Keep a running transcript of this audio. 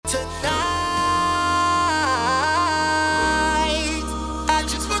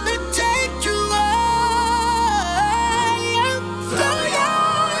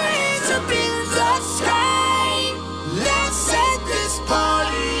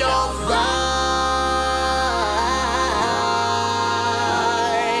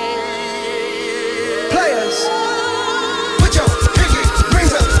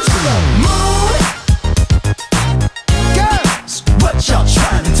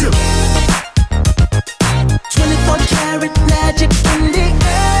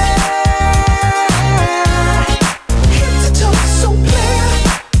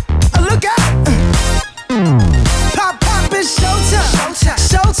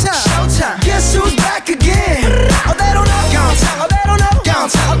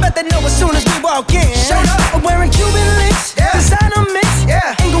walk in. I'm wearing Cuban links, designer mix,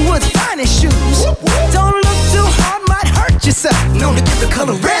 Inglewood's finest shoes. Don't look too hard, might hurt yourself. Known to give the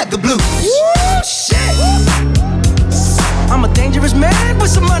color red the blues. Woo, shit. I'm a dangerous man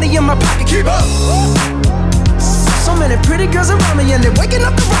with some money in my pocket. Keep up. So many pretty girls around me and they're waking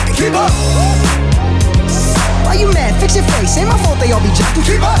up the rocket. Keep up. Why you mad? Fix your face. Ain't my fault they all be jocking.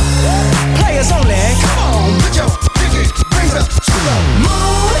 Keep up. Players only. Come on, put your pinky rings up to the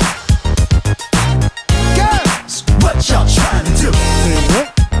moon. Girls, what y'all trying to do?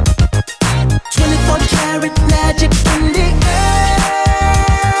 24 karat magic in the air.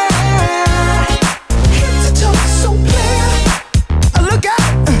 Head to toe, so clear. Look out.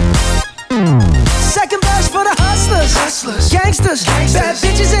 Second verse for the hustlers, gangsters, bad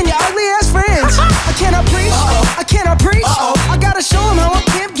bitches and your ugly ass friends. I cannot preach, I cannot preach. I gotta show them how a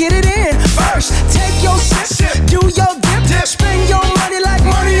pimp get it in. First, take your sip, do your dip, spend your money like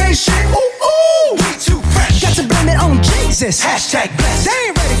money ain't shit. Ooh, ooh, we too fresh. Got to blame it on Jesus. Hashtag blessed. They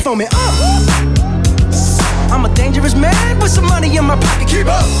ain't ready for me. I'm a dangerous man with some money in my pocket. Keep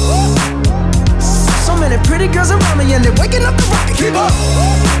up. So many pretty girls around me and they're waking up the rocket. Keep up.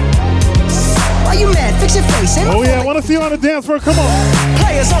 Why you mad? Fix your face. Ain't oh yeah, I wanna see you on the dance floor. Come on.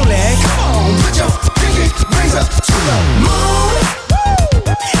 Players only. Come on, put your pinky rings up to the moon.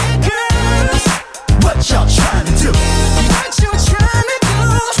 Girls, what y'all trying to do? What you trying to do?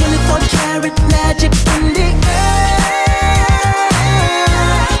 24 karat magic in the air.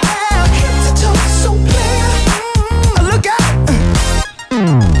 Head to toe, so clear. Look out.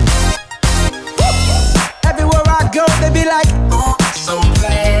 Everywhere I go, they be like, oh, so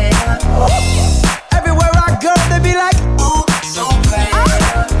clear. Everywhere I go, they be like, ooh, so clear.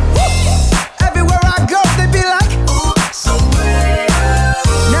 Everywhere I go, they be like, ooh, so clear.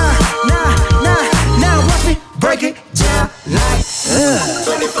 Now, watch me break it down like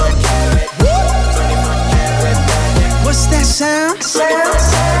 24 karat. 24 karat. What's that sound?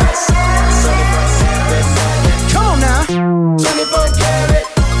 Come on now. 24 karat.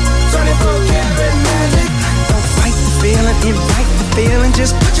 24 karat magic. Don't fight the feeling, invite the feeling.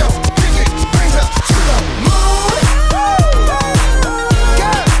 Just put your pinky rings up to the moon.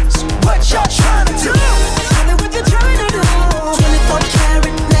 Girls, what y'all trying to do? Tell me what you trying to do. 24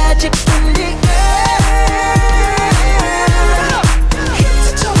 karat magic in the air. Head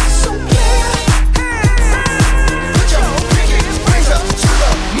to toe, so clear. Put your pinky rings up to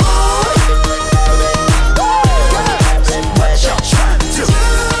the moon. Girls, what y'all trying to do?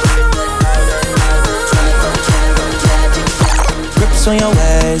 24 karat magic. Grips on your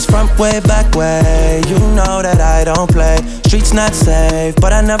waist, front way, back way. You know that I don't play. Streets not safe,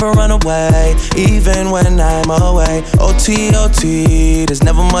 but I never run away, even when I'm away. OT, OT, there's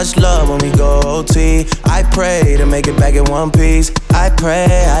never much love when we go OT. I pray to make it back in one piece. I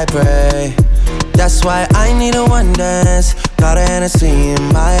pray. That's why I need a one dance. Got a Hennessy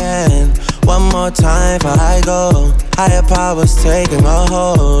in my hand. One more time before I go. Higher powers taking a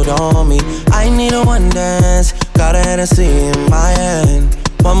hold on me. I need a one dance. Got a Hennessy in my hand.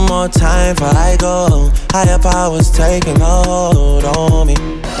 One more time before I go. Higher powers taking a hold on me.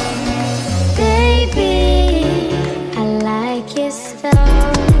 Baby, I like your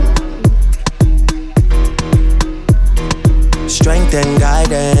style. Strength and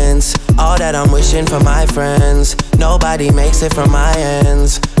guidance, all that I'm wishing for my friends. Nobody makes it from my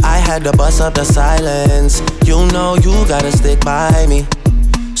ends. I had to bust up the silence. You know you gotta stick by me.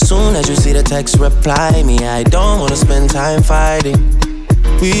 Soon as you see the text, reply me. I don't wanna spend time fighting.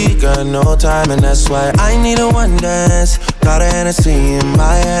 We got no time and that's why I need a one dance. Got a Hennessy in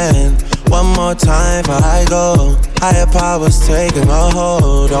my hand. One more time before I go. Higher powers taking a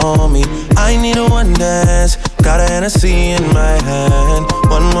hold on me. I need a one dance. Got a Hennessy in my hand.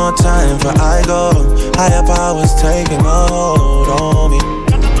 One more time before I go. Higher powers taking a hold on me.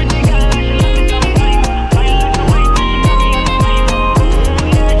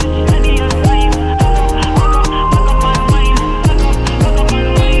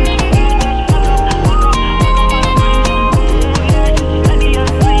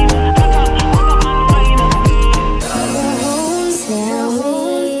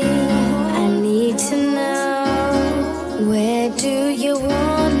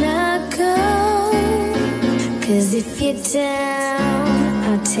 Down,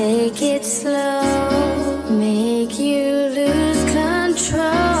 I'll take it slow, make you lose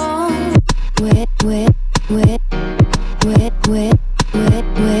control. Wet, wet, wet, wet, wet, wet, wet,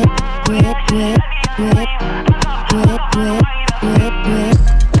 wet, wet, wet, wet, wet, wet, wet.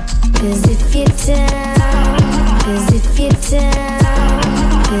 'Cause if you're down, 'cause if you're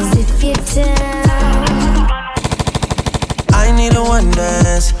down, 'cause if you're down. I need a one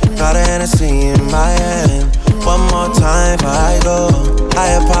dance, got a Hennessy in my hand. One more time before I go.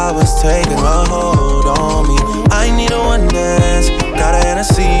 Higher powers taking a hold on me. I need a one dance. Got a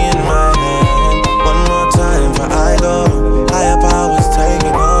Hennessy in my hand. One more time before I go. Higher powers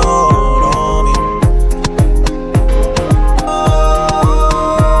taking a hold on me.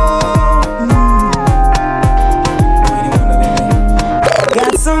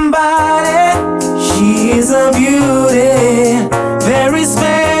 Got somebody, she is a beauty, very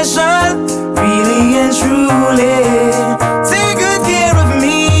special, really and truly. Take good care of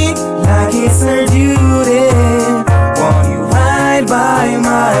me like it's her duty. Want you right by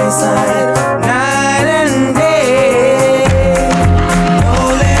my side, night and day. No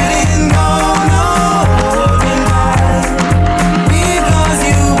letting go, no holding back, because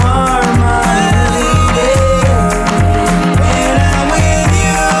you are my lady. When I'm with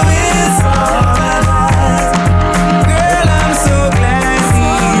you, it's all I like. Girl, I'm so glad we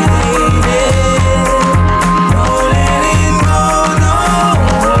made it. No letting go, no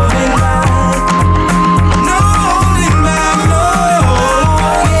holding back, no holding back, no,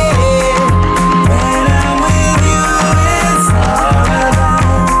 yeah. When I'm with you, it's all I like,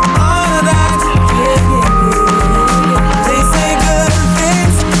 all of that, yeah. They say good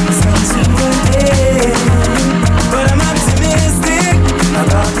things come to an end, but I'm optimistic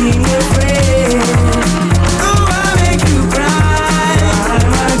about being your friend. Though I make you cry,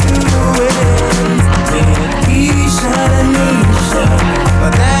 I do it. Keisha, Nisha,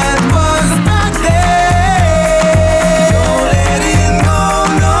 but that was back then. No letting go,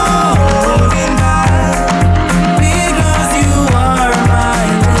 no holding back, because you are my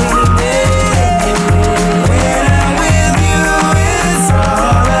lady. When I'm with you, it's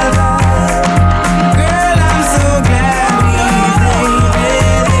all I like. Girl, I'm so glad we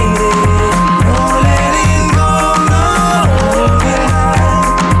played it. No letting go, no holding back,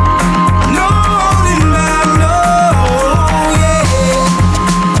 no holding back, no, yeah.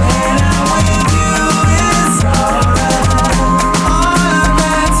 When I'm with you, it's all I like, all of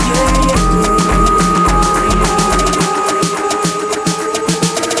that,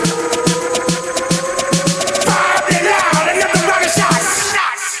 Popping out another round of shots.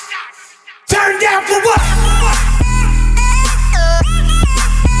 Turn down for what?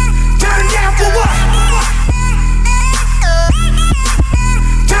 Turn down for what?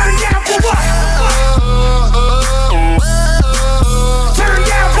 Turn down for what? Turn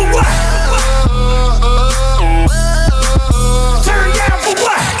down for what? Turn down for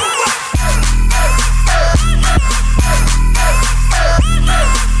what?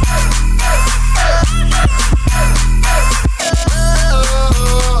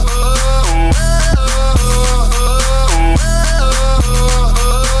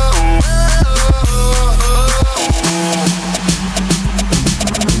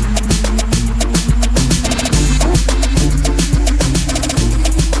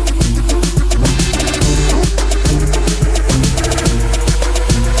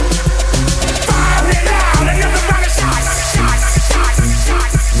 Popping out another round of shots.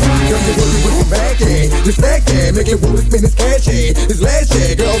 Come to work with some back end, this back end, make it work, spin this cash in. This last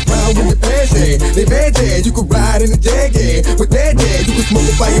year, girls proud with your passion. They mad yeah, you could ride in the jag yeah. With that yeah, you could smoke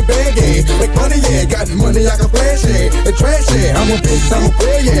a fire bag yeah. Like money yeah, got money I can flash yeah. And trash yeah, I'm a bitch, I'm a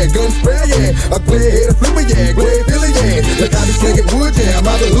player yeah. Gun spray yeah, a clear head, a flipper yeah. Grey Billy yeah, like I be slinging wood yeah. I'm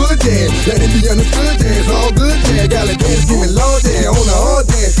out the hood yeah, let it be understood yeah. It's all good yeah, got a dance team and law yeah. On the hard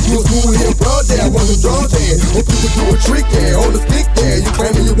yeah, you a smooth here broad yeah. I want them draws yeah, when people do a trick yeah. On the stick yeah, you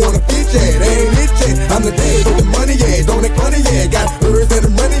claiming you wanna fit yeah. They ain't it yeah, I'm the day with the money yeah. Don't act funny yeah, got birds and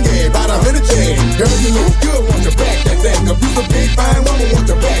the money yeah. About 100 yeah, girl you look good, want to back that thing up. You a big fine woman, want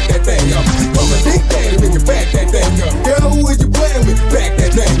to back that thing up. Come a big daddy when you back that thing up. Girl, who is you playing with? Back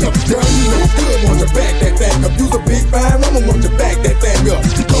that thing up. Girl, you look good, want to back that thing up. You a big fine woman, want to back that thing up.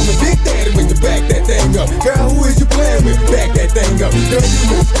 Come a big daddy when you back that thing up. Girl, who is you playing with? Back that thing up. Girl, you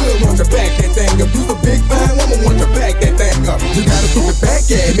look good, want to back that thing up. You a big fine woman, want to back that thing up. You gotta put it back,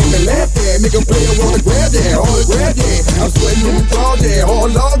 yeah, make me laugh, yeah, make a player wanna grab, yeah, all the grab, yeah. I'm sweating in the drawers, yeah, all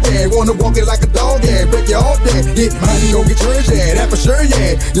log, yeah, wanna walk it like a dog, yeah, break you off, yeah, get money, don't get yours, yeah, that for sure,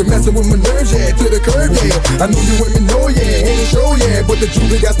 yeah. You're messing with my nerves, yeah, to the curb, yeah. I know you women know, yeah, ain't a show, yeah, but the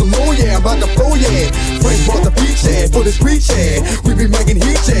jewelry got some more, yeah. I'm about to flow, yeah. Frank bought the beach, yeah, for the street, yeah. We be making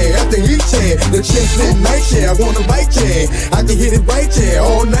heat, yeah, after heat, yeah. The chicks lit night, yeah, I wanna bite, yeah. I can hit it right, yeah,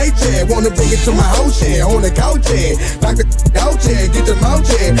 all night, yeah. Wanna bring it to my house, yeah, on the couch, yeah. Knock the out, yeah, get your mouth,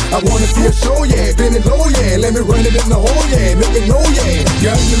 yeah. I wanna see a show, yeah, bend it low, yeah. Let me run it in the hole, yeah, make it know, yeah.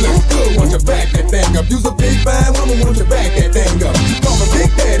 Girl, you look good, want you back that thing up. You's a big fine woman, want you back that thing up. Call my big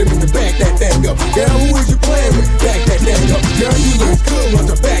daddy when you back that thing up. Girl, who is you playing with? Back that thing up. Girl, you look good, want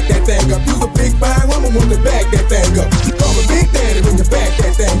you back that thing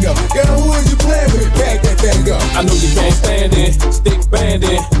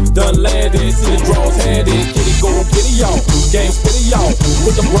landed, see the draws handed. Kitty go, kitty y'all, game spitty y'all.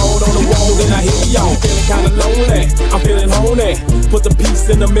 Put the road on the wall, then I hit y'all. Feeling kinda lonely, I'm feeling horny. Put the piece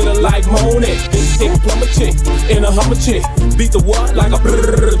in the middle like Monet. Big stick plumber chick, in a hummer chick. Beat the what like a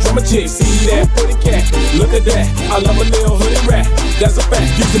brrrr drummer chick. See that pretty cat, look at that. I love a little hoodie rat, that's a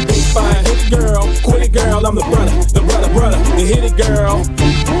fact. You's a big fine hit girl, quit it girl. I'm the brother, the hit it girl.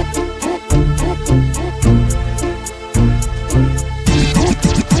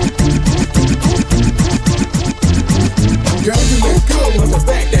 Girl, you look good, want to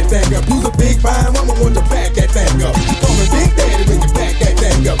back that thing up. You's a big fine woman, want to back that thing up. Call me Big Daddy when you back that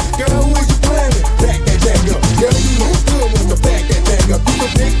thing up. Girl, who is you playing with? Back that thing up. Girl, you look good, want to back that thing up. You's a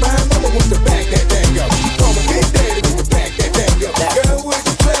big fine woman, want to back that thing up. Call me Big Daddy when you back that thing up. Girl, who is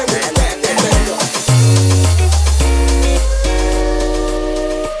you playing with? Back that thing up.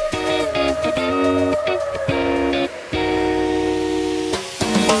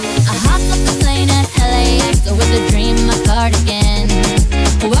 I hopped off the plane at LAX with a dream in my cardigan.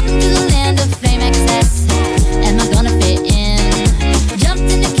 Welcome to the land of fame excess. Am I gonna fit in? Jumped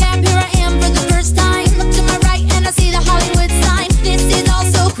in the cab, here I am for the first time. Look to my right and I see the Hollywood sign. This is all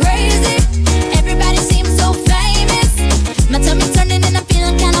so crazy. Everybody seems so famous. My tummy's turning and I'm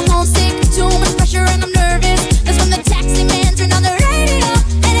feeling kinda homesick. Too much pressure and I'm nervous. That's when the taxi man turned on the radio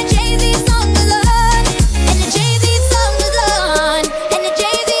and the Jay-Z song was on. And the Jay-Z song was on. And the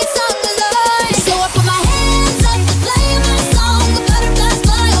Jay-Z song was on. So I put my hands up to play my song. The butterflies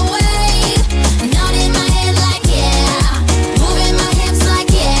fly away. Nodding my head like yeah. Moving my hips like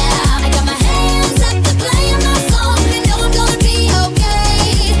yeah. I got my hands up to play my song. You know I'm gonna be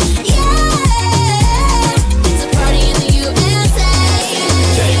okay. Yeah. It's a party in the USA.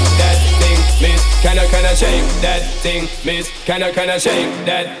 Shake that thing, miss. Kinda shake that thing, miss. Kinda shake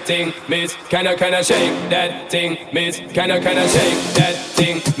that thing, miss. Kinda shake that thing, miss. Kinda shake that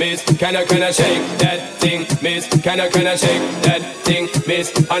thing, miss. Kinda shake that thing, miss. Kinda shake that thing,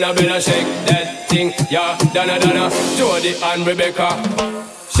 miss. Annabella shake that thing, yeah. Donna, Jody and Rebecca.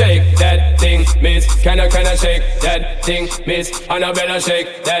 Shake that thing, miss. Kinda shake that thing, miss. Annabella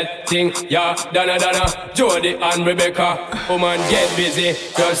shake that thing, yeah. Donna, Jody and Rebecca. Woman, get busy.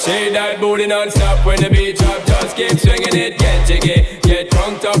 Just shake that booty non-stop when the beat drop. Just keep swinging it, get jiggy. Get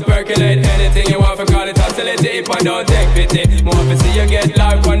drunk up, percolate anything you want for call it oscillate it and don't take pity. More to see you get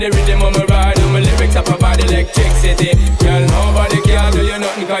live on the rhythm of my ride. And my lyrics up about electricity. Girl, nobody can do you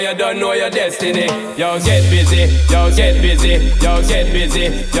nothing cause you don't know your destiny. Yo, get busy, yo, get busy, yo, get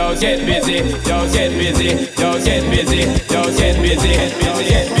busy. Yo, get busy, yo, get busy, yo, get busy, yo, get busy, get busy, get busy,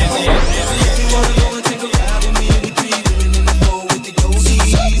 get busy. If you wanna go and take a ride with me, we be living in the floor with the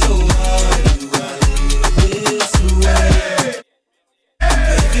goldies. Oh, I live this way.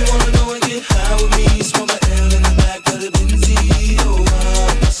 If you wanna go and get high with me, smoke a L in the back of the Benzie. Oh,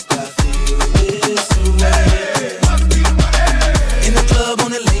 must I feel this way? In the club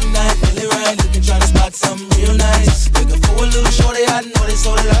on a late night, feeling right, looking trying to spot something real nice. Looking for a little shorty, I know this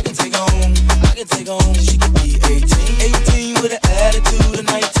so that I can take home. She could be 18 with an attitude of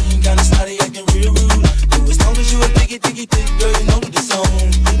 19, kinda snotty, acting real rude. But as long as you a thick, girl, you know that the song.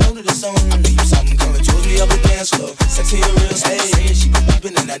 I know you something coming towards me up the dance floor. Sexy and real, saying she be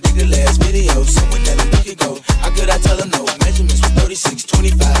peeping, and I dig the last video. Someone that a week ago, how could I tell her no? Measurements were 36,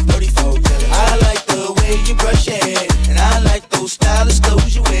 25, 34. I like the way you brush your hair, and I like those stylish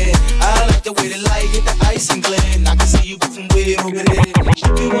clothes you wear. I like the way the light hit the ice and glare, and I can see you from way over there.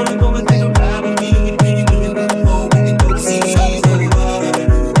 If you wanna go and take a ride with me, you can be doing the whole with the go see.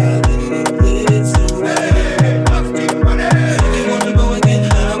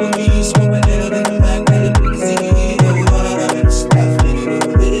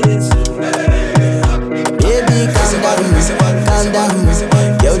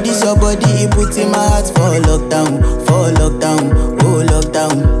 Put in my heart for lockdown, oh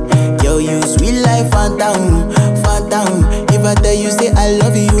lockdown. Yo, you sweet life, phantom. If I tell you say I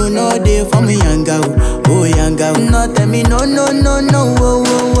love you, you know they for me, young girl, oh young girl. No tell me no, oh, oh,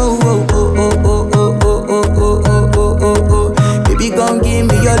 oh, oh, oh, oh, oh, oh, oh, oh, oh, oh, oh, oh. Baby, come give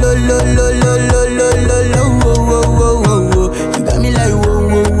me your lo, lo, lo, lo, lo, lo, lo, lo, oh, oh, oh, oh, oh. You got me like whoa,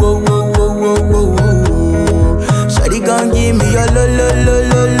 whoa, whoa, whoa, whoa, whoa, whoa, whoa. Shawty, come give me your lo, lo, lo,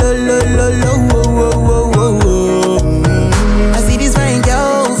 lo, lo, lo, lo, lo, oh, oh, oh, oh, oh. I see this fine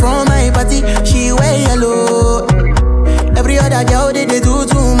girl from my party, she wear yellow. Every other girl they do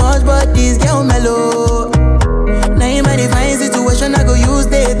too much, but this girl mellow. Now in my fine situation, I go use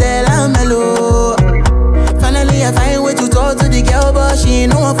they tell I'm mellow. Finally I find way to talk to the girl, but she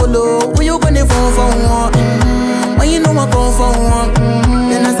ain't no one follow. Who you gonna phone for one? When you know I come for one,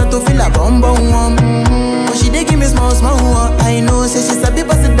 then I start to feel a bum one. But she dey give me small one. I know, say she sabi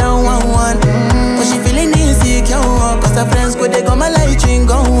pass it down one.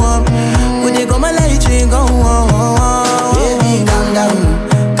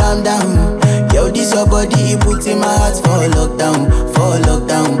 lockdown, oh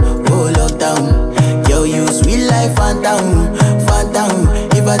lockdown. Yo, you sweet life, phantom, phantom.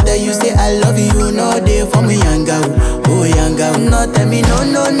 If I tell you say I love you, no day for me, young girl, oh young girl. No tell me no,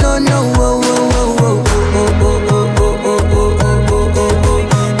 no, no, no, oh, oh, oh, oh, oh, oh, oh, oh, oh, oh, oh, oh, oh, oh.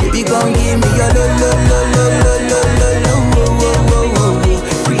 Baby, gon' give me your lo, lo, lo, lo, lo, lo, lo, lo, oh, oh, oh, oh.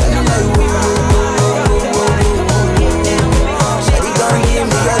 You got me like oh, oh, oh, oh, oh, oh, oh. Shawty gon' give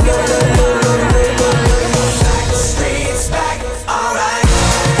me your lo, lo, lo, lo, lo, lo, lo. Back streets back, alright.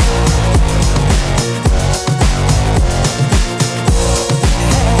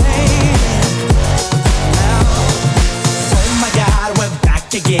 Oh my God, we're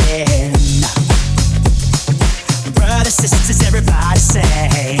back again. Brothers, sisters, everybody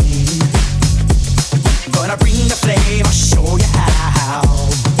say, gonna bring the flame, I'll show you how.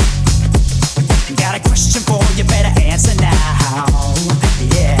 Got a question for you, better answer now.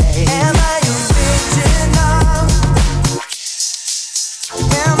 Yeah. Am I original?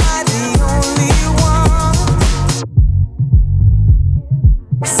 Am I the only one?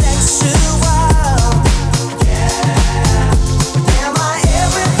 Sexual? Am I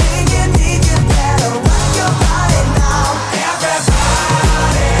everything you need? You better rock your body now.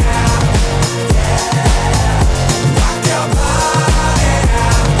 Everybody, rock your body.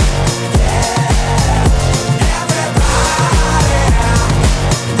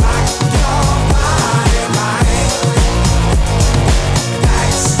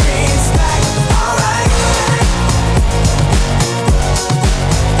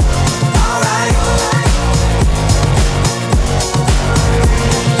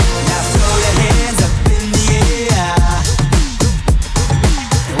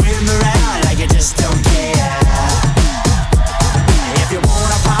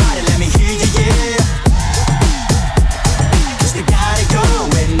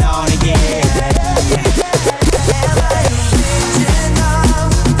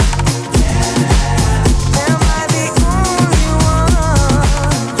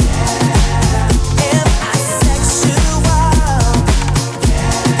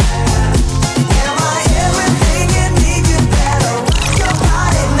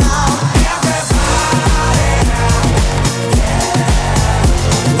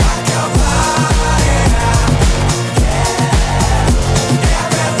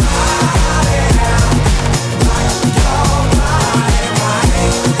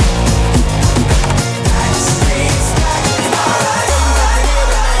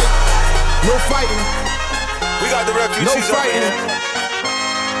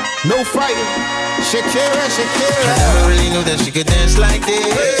 No fighting. Shakira, Shakira. I never really knew that she could dance like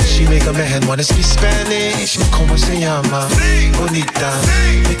this. She make a man wanna speak Spanish. Como se llama? Bonita,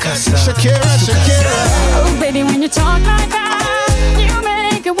 mi casa. Shakira, Shakira. Oh, baby, when you talk like that, you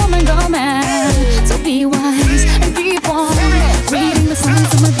make a woman go mad. So be wise and keep on reading the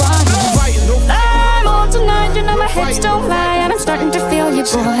signs of my body. I'm on tonight, you know my hips don't lie, and I'm starting to feel you,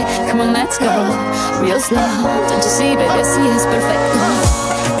 boy. Come on, let's go, real slow. Don't you see, baby, see it's perfect.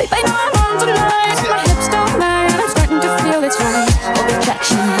 Babe, I know I'm on tonight, my hips don't lie, and I'm starting to feel it's right. All the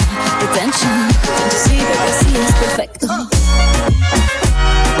attraction, the tension. Don't you see, baby, see it's perfect.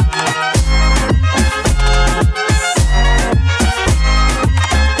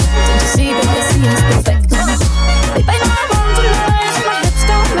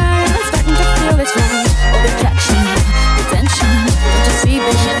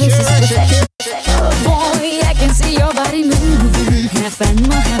 And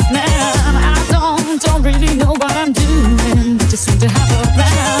more half now. I don't really know what I'm doing. Just seem to have a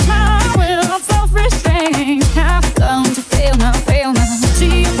plan. I will self-restraint. Have come to fail now.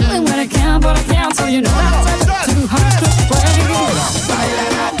 See, I'm doing what I can, but I can't. So you know that's too hard to play.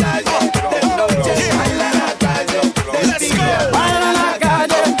 Let's go.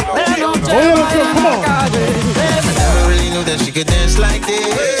 I never really knew that she could dance like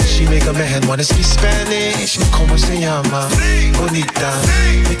this. She make a man wanna speak Spanish. Como se llama? Bonita,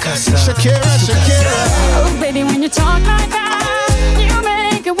 mi casa. Shakira, Shakira. Oh, baby, when you talk like that, you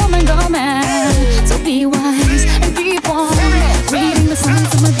make a woman go mad. So be wise and keep on reading the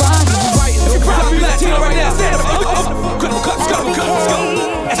signs of my body. If you're proud to be Latino right now, stand up. Let's go.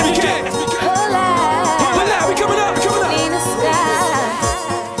 SBK. But now we coming up.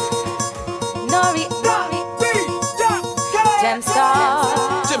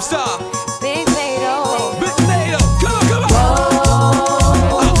 Gemstar. Big Nato. Come on.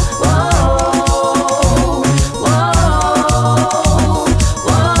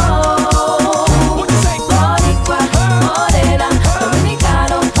 What you say?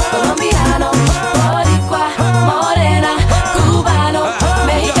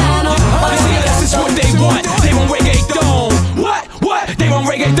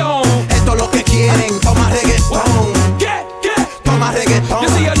 reggaetón, reggaetón. Esto es lo que quieren, toma reggaetón. Toma reggaetón. You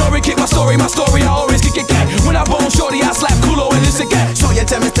see, I know we kick my story, I always kick it. When I bone shorty, I slap culo and it's a get. Soy el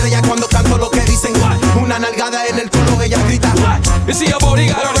tema estrella cuando canto lo que dicen. Una nalgada en el culo, ella grita. You see, a body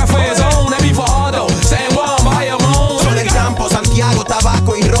got a rap for his own. That be for Hardo, San Juan, Bayamón. Soy del campo, Santiago,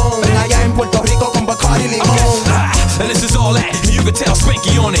 tabaco y ron. Allá en Puerto Rico con Bacardi y limón. And this is all that, you can tell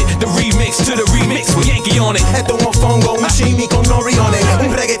Spanky on it. The remix to the remix with Yankee on it. Esto es un mofongo, un shimmy con nori on it.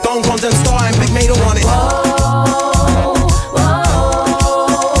 Un reggaetón con Zen Star and Big Mato on it.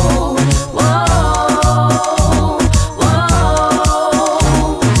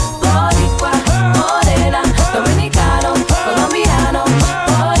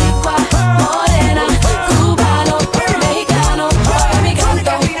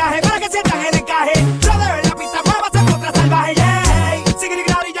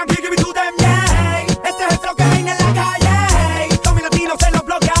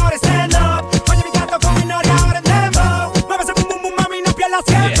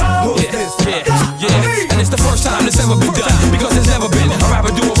 Never been done, because there's never been a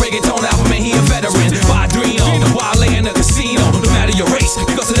rapper do a reggaeton album and he a veteran. Padrino, while laying in a casino. No matter your race,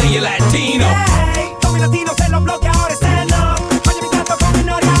 because today you're Latino. Hey, todos mis latinos en los bloques ahora stand up. Oye mi canto con mi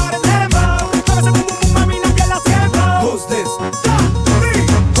noria ahora en dembow. Muévese bum bum bum mami, no pierdas tiempo. Who's this?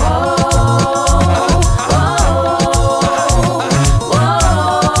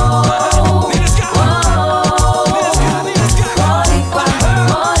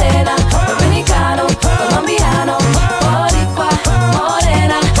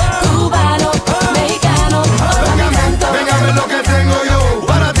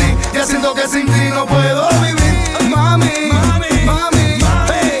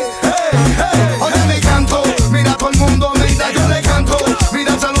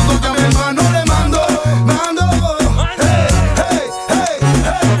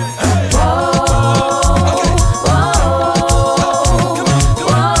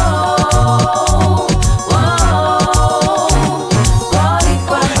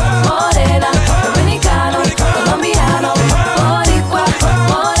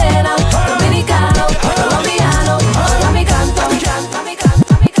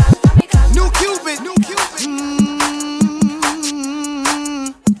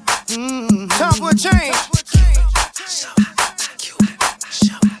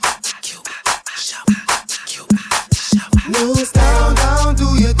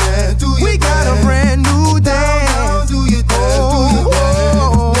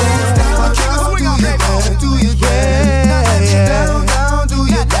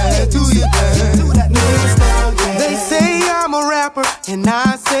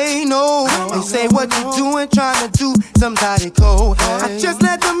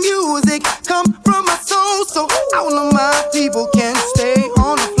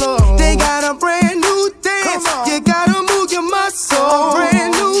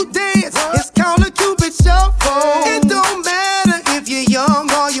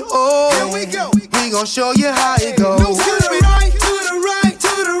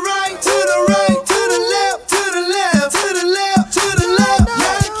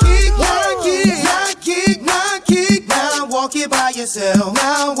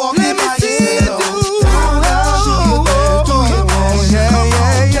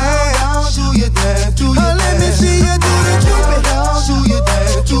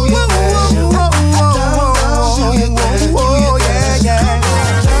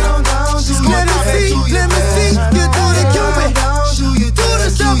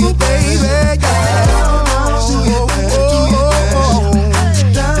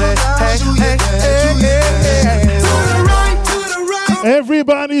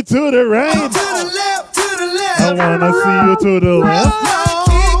 Everybody to the right. To the left, to the left. I wanna see you to the left.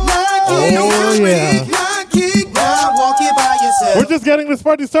 Oh yeah. We're just getting this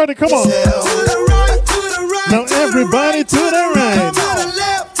party started. Come on. Now everybody to the right.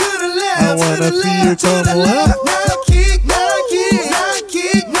 I wanna see you come left.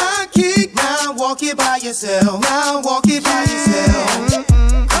 Now walk it by yourself. Now walk it by yourself.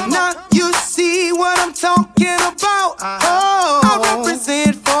 Now you see what I'm talking about. I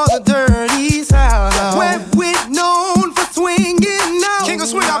represent for the dirty south, where we're known for swinging now. King of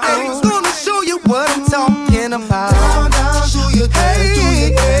swing out, baby. I'm gonna show you what I'm talking about. Down, do your dance, do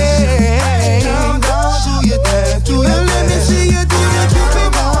your dance. Down, do your dance, do your dance. Let me see you do the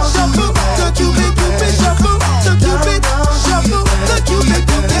cupid shuffle, the cupid shuffle, the cupid shuffle, the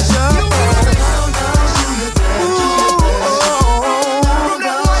cupid shuffle.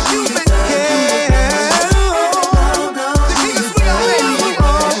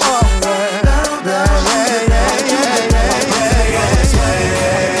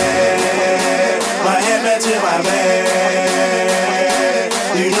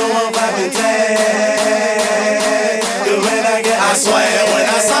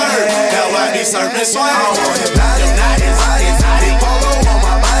 it swing. Your night is hot, polo on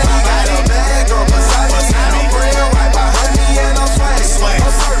my body. Got a bag girl beside me. I'm praying right behind me and I'm swing.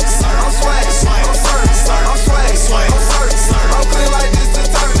 I'm swing. I'm clean like this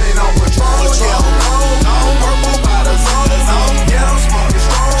determined on patrol. I'm purple by the zone. Yeah, I'm smoking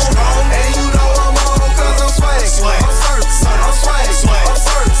strong. And you know I'm on 'cause I'm swing. I'm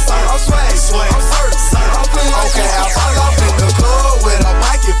clean like okay, I fall off in the club with a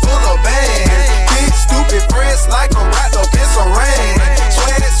pocket full of bands. Big stupid friends like I'm wrapped up in saran.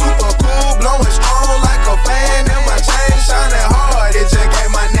 Swag super cool, blowing strong like a fan. And my chain shining hard, it just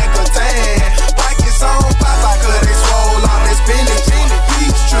gave my neck a tan. Pockets on pop, cause they swole off that spinach.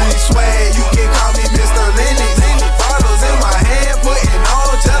 Peachtree swag, you can call me Mr. Lennox. Bottles in my hand, putting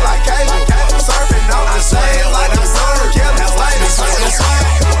on just like cable. Surfing off the sand like a surf. Yeah, it's like a surf.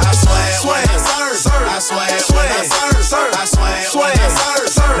 I swag, I swag,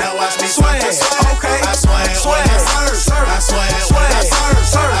 now watch me swag. Okay, I swag, I swag, now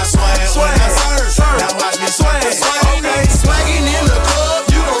watch me swag. Okay, swagging in the club,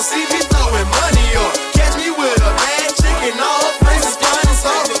 you gon' see me throwing money up. Catch me with a bad chicken, all her friends is flying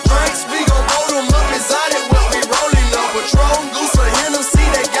soft drinks. We gon' roll them up inside it while we rolling up. Patron, Goose, or Hennessy,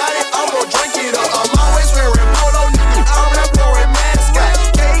 they got it, I'm gon' drink it up. I'm always wearing polo, nigga, I'm rap pouring mascot.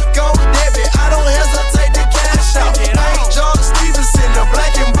 Cake on debit, I don't hesitate to cash out. John Stevenson, the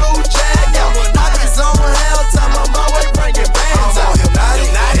black and blue jag out. Pockets on hell time, I'm always bringing bands out.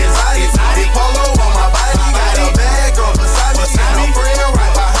 Hypnotic, polo on my body. Got a bag girl beside me. I'm praying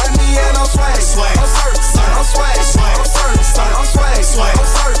right behind me and I'm swag.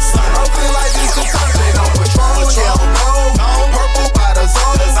 I'm clean like this determined on patrol. Purple by the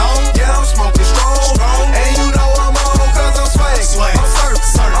zone. Yeah, I'm smoking strong. And you know I'm on 'cause I'm swag. I'm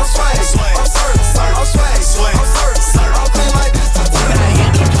clean like this determined. When I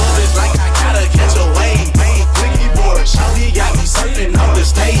hit the club, it's like I gotta catch a wave. Quickie boy, Shawty got me surfing on the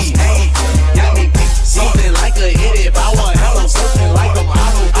stage. Got me something like a hit it by one hello, something like a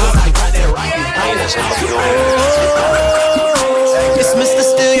model. I got that right behind us. It's Mr.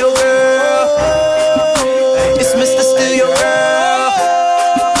 Steal Your Girl. It's Mr. Steal Your Girl.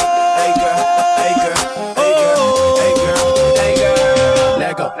 Hey girl, hey girl, hey girl, hey girl, hey girl.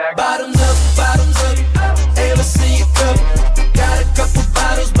 Let go. Bottoms up, ever see you cup? Got a couple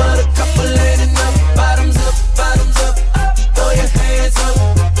bottles, but a couple ain't enough. Bottoms up, throw your hands up.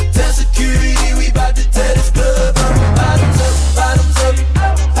 Tell security we bout to tear this club up. Bottoms up,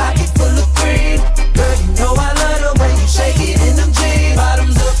 pocket full of green. Girl, you know I love the way you shake it in them jeans.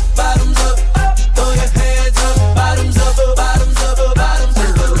 Bottoms up, throw your hands up. Bottoms up.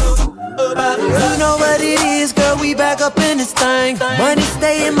 You know what it is, girl, we back up in this thing. Money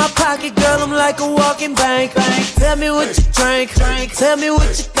stay in my pocket, girl, I'm like a walking bank. Tell me what you drink, tell me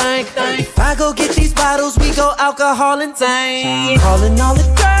what you think. If I go get these bottles, we go alcohol and tank. Calling all the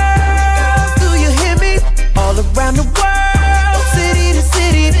girls, do you hear me? All around the world, city to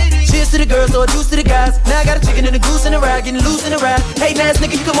city. Cheers to the girls, or deuce to the guys. Now I got a chicken and a goose and a rag, getting loose in the ride. Hey, ass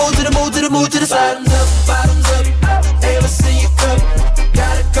nigga, you can move to the move to the side. Bottoms up, ever see you cup?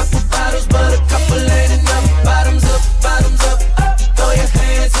 Got a couple bottles, but a couple ain't enough. Bottoms up, throw your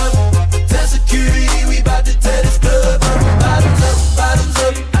hands up. Tell security we bout to tear this club up. Bottoms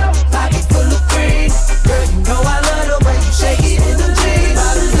up, pocket full of green. Girl, you know I love the way you shake it in them jeans.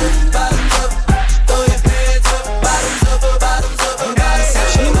 Bottoms up, throw your hands up. Bottoms up.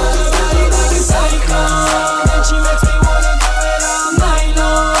 She moves her body like a cyclone, and she makes me wanna do it all night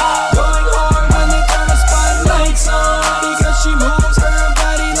long. Going hard when they turn the spotlights on, because she moves her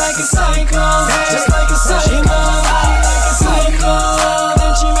body like a cyclone, just like a cyclone. She moves her body like a cyclone,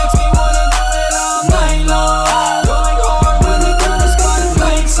 and she makes me wanna do it all night long. Going hard when they turn the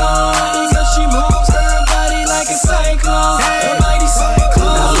spotlights on, because she moves her body like a cyclone, a mighty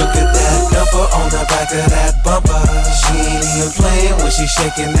cyclone. Now look at that dumper on the back of that bumper. She ain't even playing when she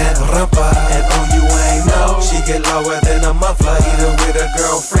shaking that rumpa. And oh, you ain't know, she get lower than a muffler. Either with a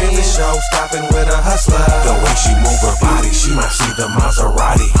girlfriend, the show stopping with a hustler. The way she move her body, she might see the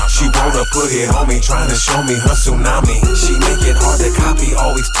Maserati. She wanna put it on me, trying to show me her tsunami. She make it hard to copy,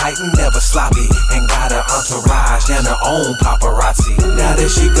 always tight and never sloppy. And got her entourage and her own paparazzi. Now that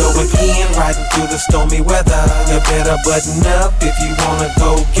she go again, riding through the stormy weather, you better button up if you wanna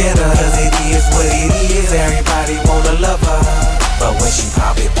go get her. 'Cause it is what it is, everybody wanna love her. But when she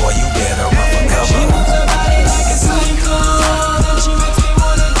pop it, boy, you better run for cover. She moves her body like a cyclone, and she makes me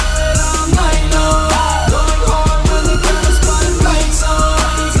wanna do it all night long. Going hard when they turn the spotlights on,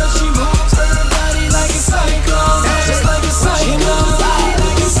 because she moves her body like a cyclone, just like a cyclone. She moves her body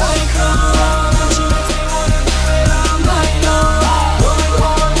like a cyclone, and she makes me wanna do it all night long. Going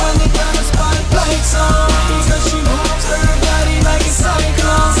hard when they turn the spotlights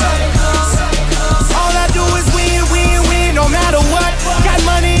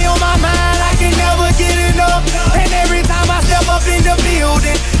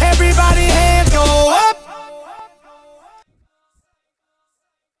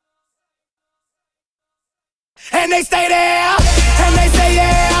and they stay there, and they say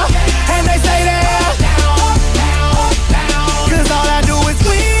yeah, and they stay there. Cause all I do is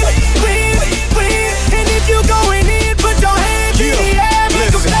win, win, win. And if you going in, put your hands in the air,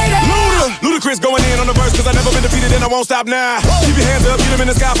 make them stay there. Ludacris going in on the verse, cause I never been defeated and I won't stop now. Keep your hands up, get them in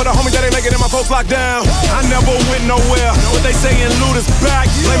the sky for the homies that ain't making it, my folks locked down. I never went nowhere, what they saying Luda's back.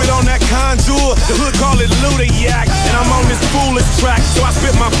 Blame it on that contour, the hood call it Luda Yak. And I'm on this foolish track, so I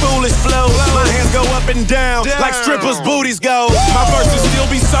spit my foolish flow. My hands go up and down, like strippers' booties go. My verses still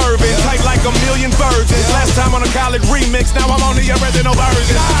be serving, tight like a million virgins. Last time on a college remix, now I'm on the original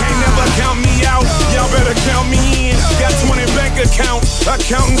version. Can't never count me out, y'all better count me in. Got 20 bank accounts,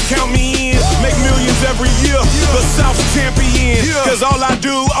 accountants count me in. Make millions every year, the South's champion. Cause all I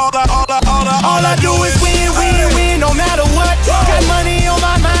do, all I do is win, win, win, no matter what. Got money on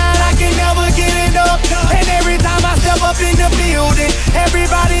my mind, I can never get enough. And every time I step up in the building,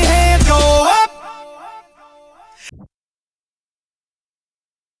 everybody hands go up.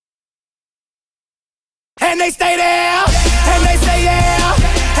 And they stay there, and they say yeah,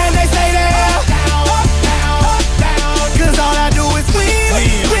 and they stay there. Cause all I do is win,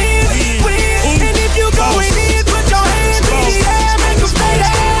 win, win. And if you going in, put your hands in the air, make them stay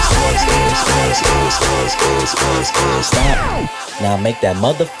there. Stop. Now make that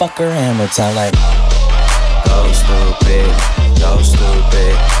motherfucker hammer time like go stupid, go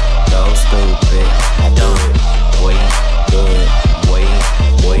stupid, go stupid. I do it, wait, do it, wait,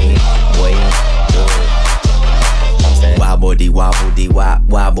 do it. Wobble dee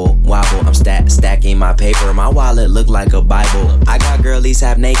wobble. I'm stacking my paper. My wallet look like a Bible. I got girlies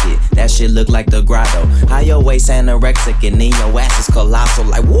half naked. That shit look like the grotto. How your waist anorexic and then your ass is colossal.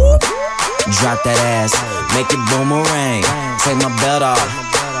 Like whoop. Drop that ass, make it boomerang. Take my belt off.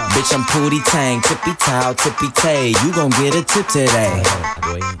 Bitch, I'm Pootie Tang. Tippy towel, tippy tay. You gon' get a tip today.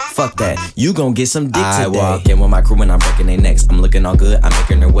 Fuck that, you gon' get some dick today. I walk in with my crew and I'm breaking their necks. I'm looking all good, I'm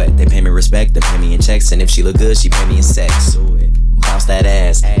making her wet. They pay me respect, they pay me in checks. And if she look good, she pay me in sex. Bounce that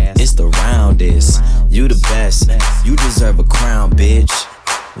ass, it's the roundest. You the best, you deserve a crown, bitch.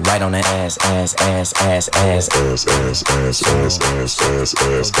 Right on the ass.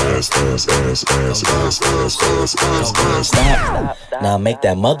 Stop. Now make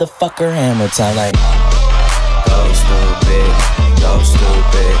that motherfucker hammer time like go stupid, so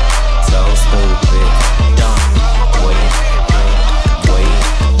stupid.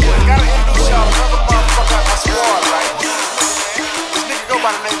 Gotta introduce y'all another motherfucker out my squad, right? This nigga go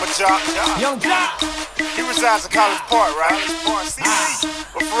by the name of Jock. Young Jock. He resides in College Park, right?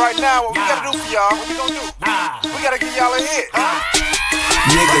 But for right now, what we gotta do for y'all, what we gonna do? We gotta give y'all a hit.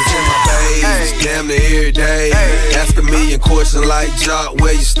 Niggas in my face, damn near every day. Ask a million questions like Jock,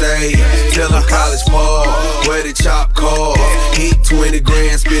 where you stay? Tell them College Park, where the chop cars. Hit 20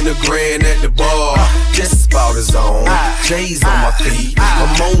 grand, spend a grand at the bar. Just about his own, J's on my feet.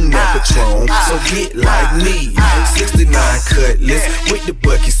 I'm on that Patron, so get like me. 69 Cutlass with the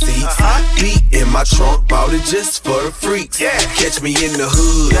bucket seats. Beat in my trunk, bought it just for the freaks. Catch me in the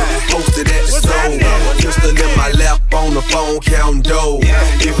hood, posted at the store. Pistol in my lap on the phone, counting dough.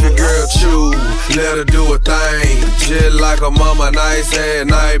 If your girl choose, let her do a thing. Just like a mama, nice head,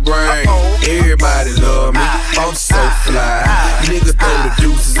 night brain. Everybody love me, I'm so fly. Niggas throw the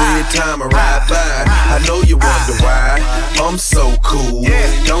deuces every time I ride by. I know you wonder why, I'm so cool.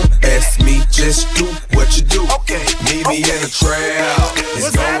 Don't ask me, just do what you do. Meet me in the trap,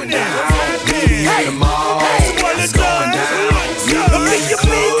 it's going down. Meet me in the mall, it's going down. Meet me in the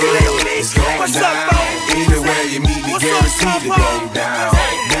club, it's going down. Anywhere you meet me, guaranteed to go down.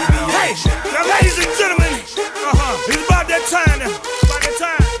 Hey, now ladies and gentlemen, it's about that time now.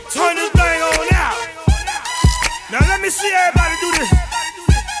 Turn this thing on out. Now let me see everybody do this.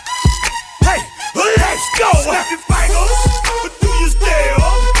 Hey, let's go. Snap your fingers, but do you still?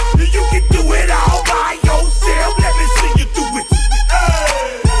 You can do it all by yourself. Let me see you do it.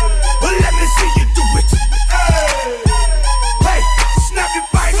 Let me see you do it. Hey, snap your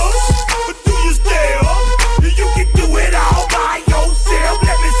fingers, but do you still?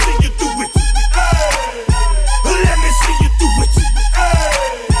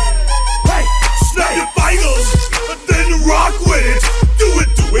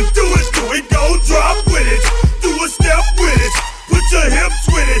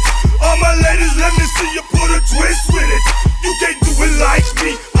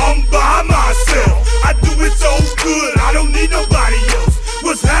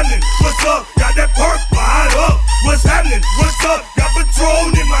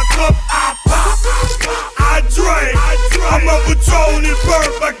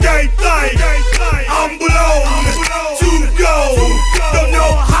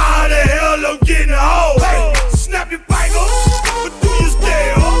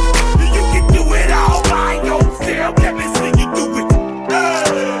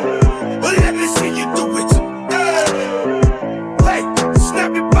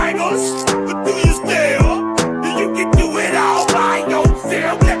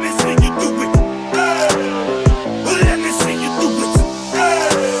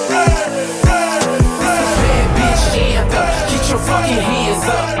 fucking hands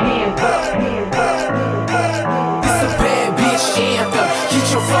up. This a bad bitch anthem. Get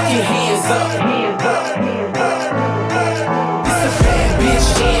your fucking hands up. This a bad bitch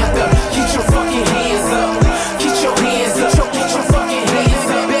anthem. Get your fucking hands up. Get your hands up. Get your fucking hands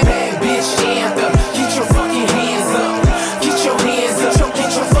up. Bad bitch anthem. Get your fucking hands up. Get your hands up.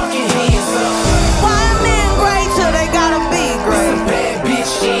 Get your fucking hands up. Why men great till they gotta be great? This a bad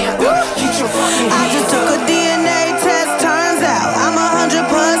bitch anthem. Get your fucking hands up. I just took a DNA test, turns out I'm 100%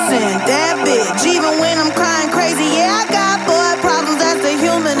 that bitch. Even when I'm crying crazy, yeah, I got boy problems, that's the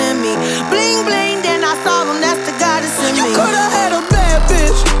human in me. Bling bling, then I solve them, that's the goddess in me. You coulda had a bad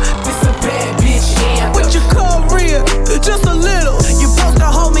bitch. This a bad bitch anthem. With your career, just a little. You supposed to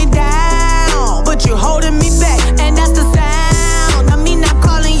hold me down, but you holding me back, and that's the sound of me not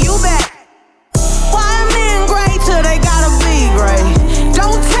calling you back. Why men great till they gotta be great?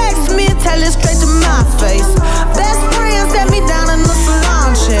 Don't text me, tell it straight to my face. Best friend set me down in the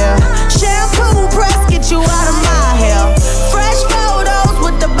salon chair. Shampoo press, get you out of my hair. Fresh photos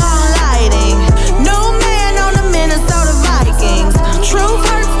with the bomb lighting. New man on the Minnesota Vikings. True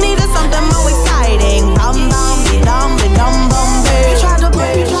hurts needed something more exciting. Dum dum be dum bum baby. Try to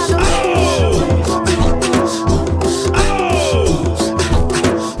baby.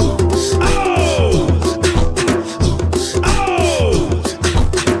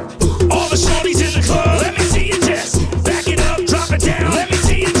 All the shorties in the club, let me see you just back it up, drop it down, let me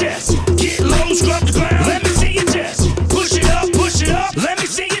see you just get low, scrub the ground, let me see you just push it up, let me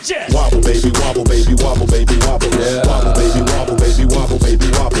see you just wobble, baby, wobble, baby, wobble, baby, wobble, yeah. Wobble, baby, wobble, baby, wobble, baby,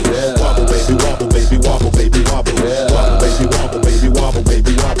 wobble, yeah. Wobble, baby, wobble, baby, wobble, baby, wobble, yeah. Wobble, baby, wobble, baby, wobble,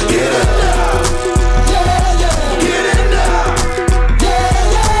 baby, wobble, yeah. Get it now, yeah, yeah. Get it now, yeah,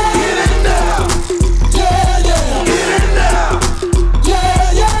 yeah. Get it now, yeah, yeah. Get it now,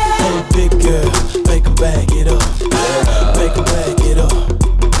 yeah, yeah. Hey, big girl, make 'em bag it up. Make 'em bag it up.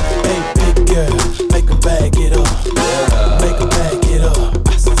 Hey, big girl, make 'em bag it up. Make 'em bag it up.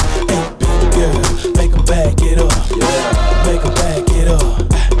 Hey, big girl, make 'em bag it up. Make 'em bag it up.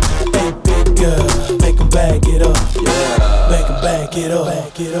 Hey, big girl, make 'em bag it up. Make 'em bag it up.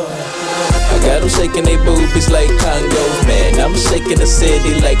 Bag it up. I got them shaking they boobies like Congos, man. I'm shaking the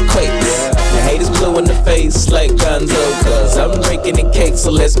city like quakes. The haters blue in the face like Gonzo, cause I'm drinking the cake,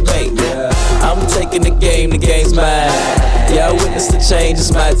 so let's bake. I'm taking the game's mine. Y'all witness the change,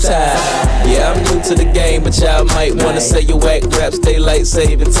 it's my time. Yeah, I'm new to the game, but y'all might wanna say you whack raps, daylight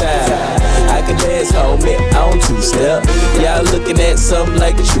saving time. I can dance, homie, on two-step. Y'all looking at something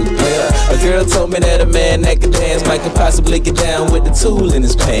like a true player. A girl told me that a man that can dance might could possibly get down with the tool in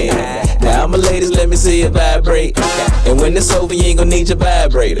his pants. Now I'm a ladies, let me see it vibrate. And when it's over, you ain't gon' need your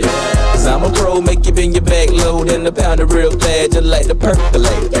vibrator. Cause I'm a pro, make you bend your back low, then the pound it real fast, just like the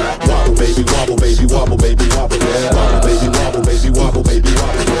percolator. Wobble, baby, wobble, baby, wobble, baby, wobble, yeah. Wobble, baby, wobble, baby, wobble, baby,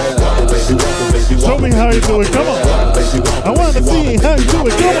 wobble, yeah. Wobble, baby, wobble, baby, wobble. Show me how you do it, come on. I want to see how you do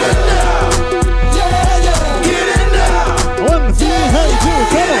it, come on. I want to see how you do it,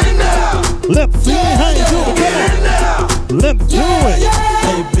 come on. Let's see how you do it, come on. Let's do it.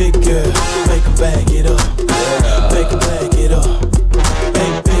 Hey, big girl, make 'em bag it up. Make 'em bag it up.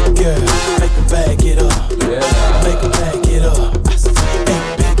 Hey, big girl, make 'em bag it up. Make 'em bag it up. Hey,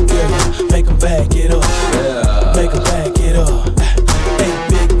 big girl, make 'em bag it up. Make 'em bag it up. Hey,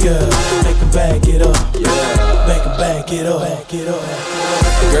 big girl, make 'em bag it up. Make 'em bag it up. Bag it up.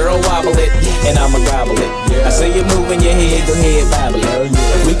 Girl, wobble it, and I'ma gobble it. I see you moving your head, go ahead, bobble it.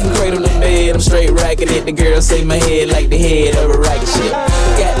 We can cradle the bed, I'm straight racking it. The girl say my head like the head of a rocket ship.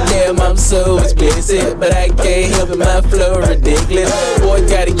 Goddamn, I'm so explicit, but I can't help it, my flow ridiculous. Boy,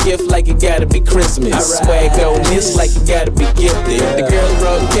 got a gift like it gotta be Christmas. Swag on this like it gotta be gifted. The girls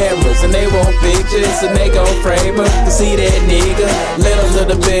brought cameras, and they want pictures, and they gon' frame them to see that nigga. Let them to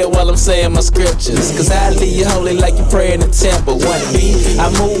the bed while I'm saying my scriptures. Cause I leave you holy like you pray in the temple. One beat, I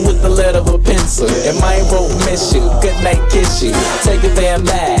move with the lead of a pencil, and mine won't miss you. Good night, kiss you. Take it damn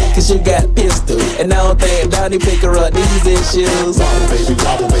back, cause you got pistol. And I don't think Donnie pick her up these issues. Wobble, baby,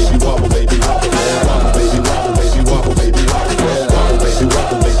 wobble, baby, wobble, baby, wobble, yeah. Wobble, baby, wobble, baby, wobble, baby, wobble, yeah. Wobble, baby,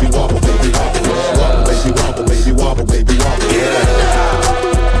 wobble, baby, wobble, baby, wobble, yeah. Wobble, baby, wobble, baby, wobble, baby, wobble, yeah. Get it now,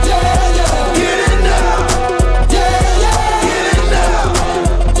 yeah, yeah. Get it now, yeah, yeah. Get it now,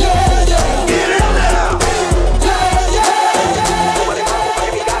 yeah, yeah. Get it now, yeah, yeah. Súmale mambo pa'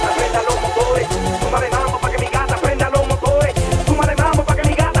 que mi gata prenda los motores. Súmale mambo pa' que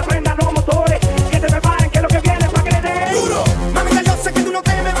mi gata prenda los motores. Que se preparen que lo que viene es pa' que le den. Duro. Mamita, yo sé que tú no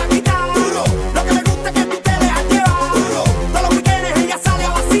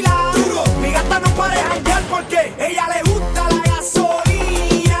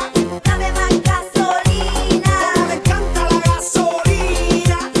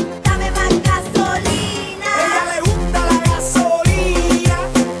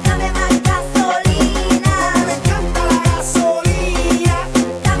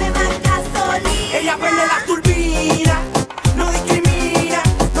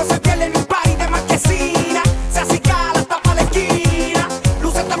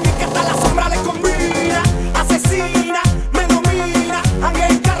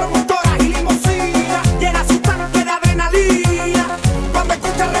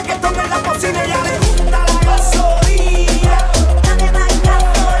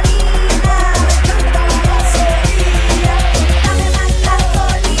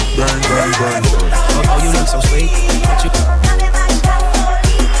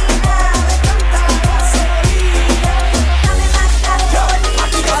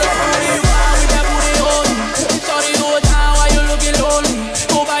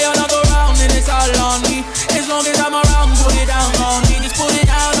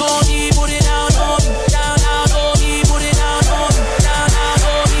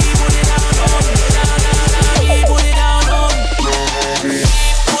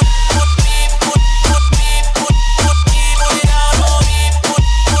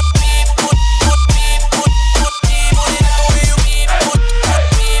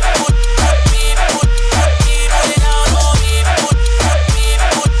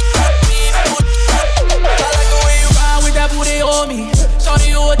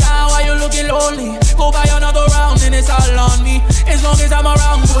looking lonely, go buy another round and it's all on me. As long as I'm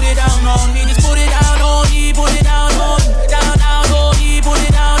around, put it down on me. Just put it down on me, put it down on me. Down, down on me, put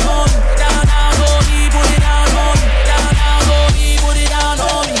it down on me. Down, down on me, put it down on me. Down, down on me, put it down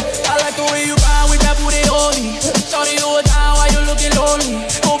on me. I like the way you ride with that booty on me. Shorty, do it down while you looking lonely.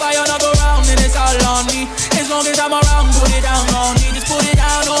 Go buy another round and it's all on me. As long as I'm around, put it down on me. Just put it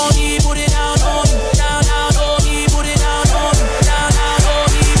down on me, put it down on me. Down, down on me, put it down on me. Down, down on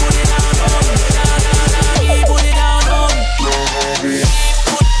me, put it down on me. Down, down on me, put it down on me.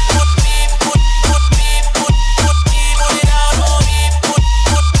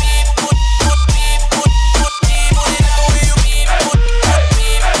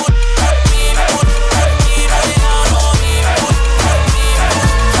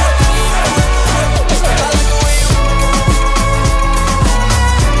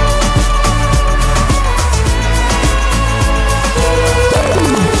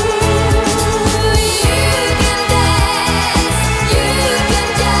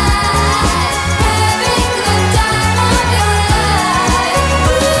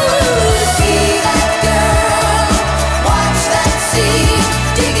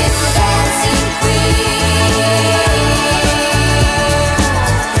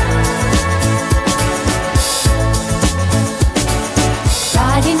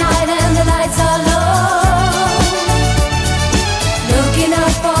 Friday night and the lights are low, looking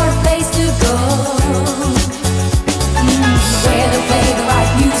out for a place to go, where they play the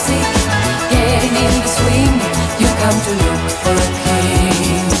right music, getting in the swing. You come to look for a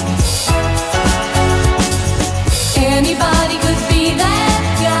king. Anybody could be that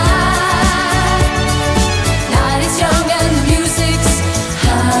guy. Night is young and the music's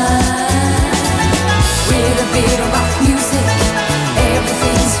high. With a bit of rock music,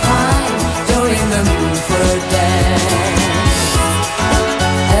 everything's fine. You're in the mood for a dance.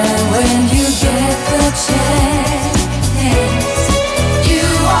 And when you get the chance, you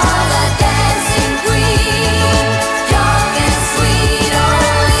are the dancing queen. Young and sweet,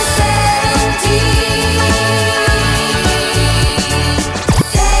 only 17.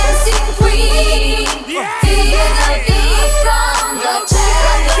 Dancing queen, feel the beat from the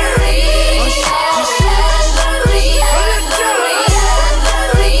tambourine.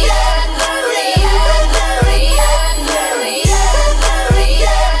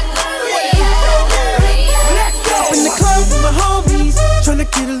 Up in the club with my homies, tryna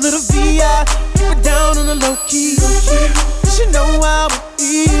get a little VI, keep it down on the low key. You should know how it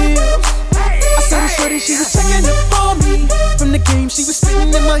feels. I saw the shorty, she was checking up for me. From the game, she was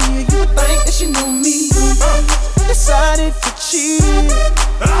spitting in my ear. You would think that she knew me. Decided to cheat.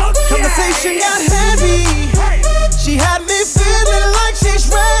 Conversation got heavy. She had me feeling like she's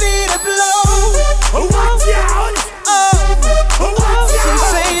ready to blow. Watch out! She's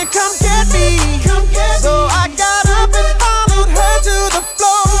saying, come get me. So I got up and followed her to the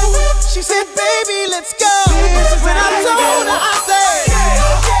floor. She said, baby, let's go. When I told her, I said,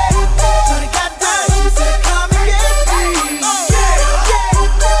 shorty got down. She said, come and get me.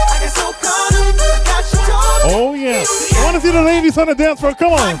 I get so caught up, I got you told me. Oh, yeah. I want to see the ladies on the dance floor.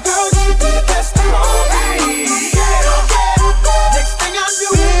 Come on. Girl, you be the best of all me. Next thing I do,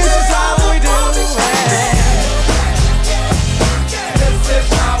 this is how we do it. This is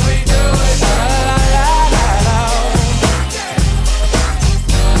how we do it. La, la, la, la.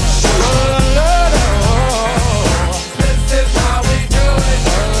 This is how we do it.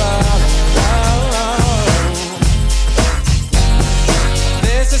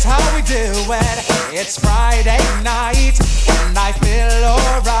 This is how we do it. It's Friday night and I feel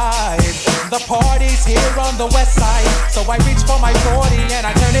alright. The party's here on the west side, so I reach for my 40 and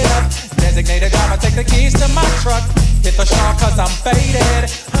I turn it up. Designated driver, take the keys to my truck. Hit the shop cause I'm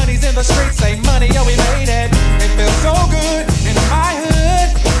faded. Honey's in the streets, say money, oh we made it. It feels so good in my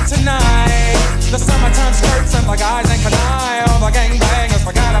hood tonight. The summertime skirts and the guys ain't canine. All the gangbangers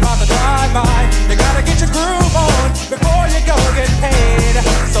forgot about the drive-by. You gotta get your groove on before you go get paid.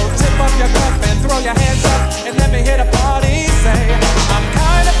 So tip up your cup and throw your hands up and let me hit a party. Say, I'm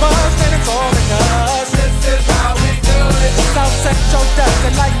kinda buzzed and it's all because this is how we do it. South Central does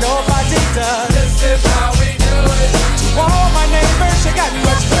it like nobody does. This is how we do it. To all my neighbors, you got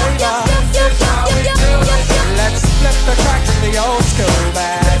much flavor. This is how we do it.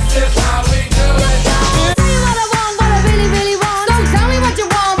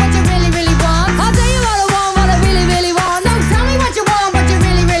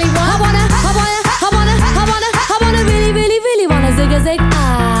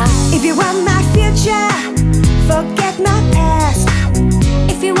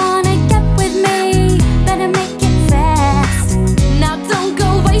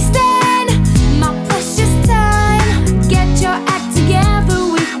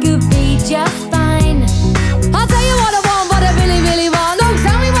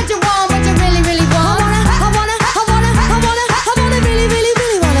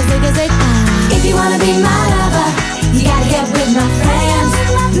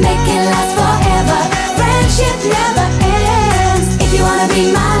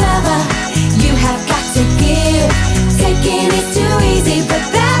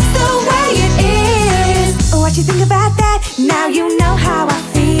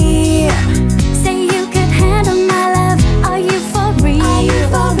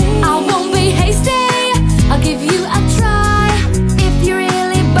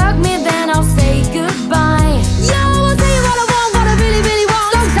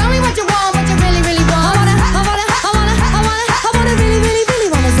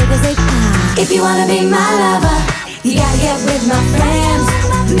 you wanna be my lover, you gotta get with my friends.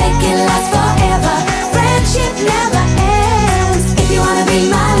 Make it last forever. Friendship never ends. If you wanna be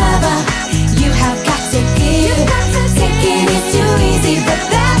my lover, you have got to give. Taking is too easy, but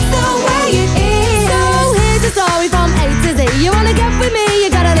that's the way it is. So here's the story from A to Z. You wanna get with me, you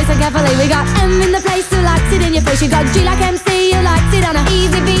gotta listen carefully. We got M in the place who likes it in your face. You got G like MC, who likes it on a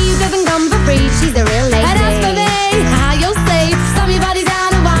easy V, who doesn't come for free. She's a real lady. And as for me, how you'll see, slam your body down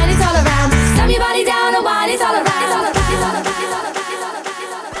and wine it all around. Slam your body down and wine it all around.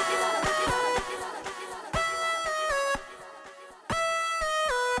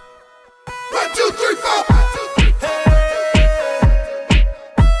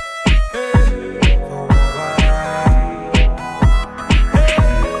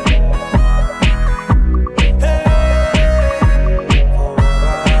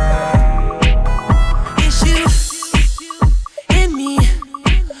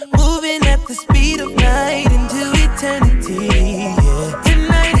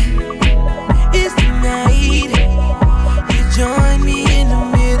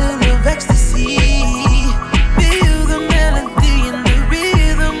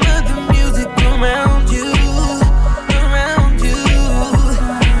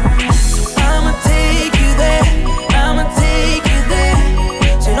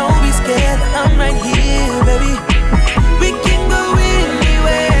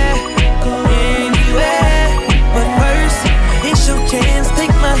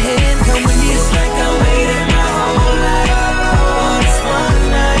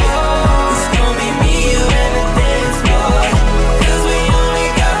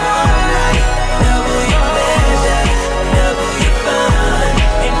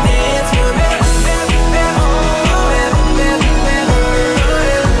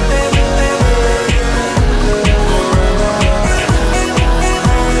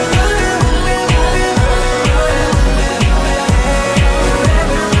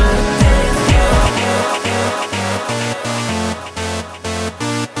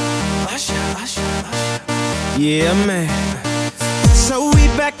 Yeah, man. So we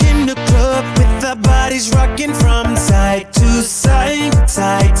back in the club with our bodies rocking from side to side,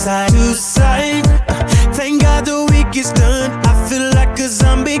 side to side. Thank God the week is done. I feel like a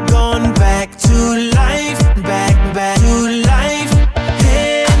zombie gone back to life, back to life.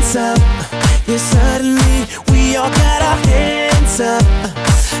 Hands up, yeah, suddenly we all got our hands up.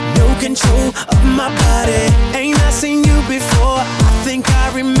 No control of my body. Ain't I seen you before? I think I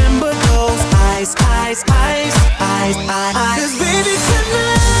remember those eyes. 'Cause baby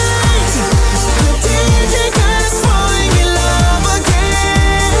tonight, the DJ got us falling in love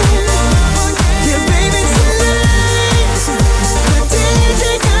again. Yeah, baby tonight, the DJ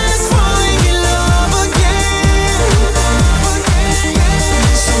got us falling in love again.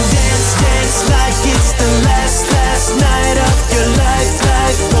 So dance like it's the last night of your life.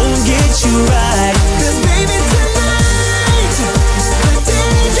 Life won't get you right. 'Cause baby tonight, the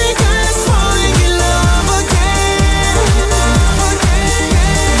DJ got us falling in love again.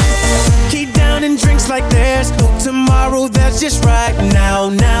 Keep downing drinks like there's no tomorrow. That's just right now.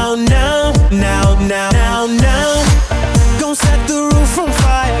 Gonna set the roof on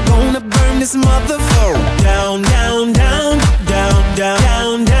fire. Gonna burn this motherfucker down.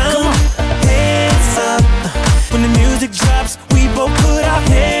 Hands up. When the music drops, we both put our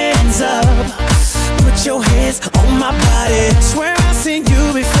hands up. Put your hands on my body. Swear I've seen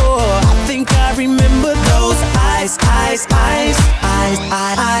you before. I think I remember those eyes. 'Cause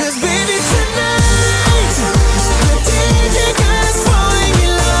baby tonight, the DJ got us falling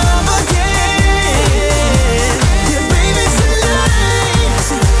in love again. Yeah, baby tonight,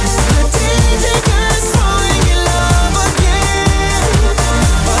 the DJ got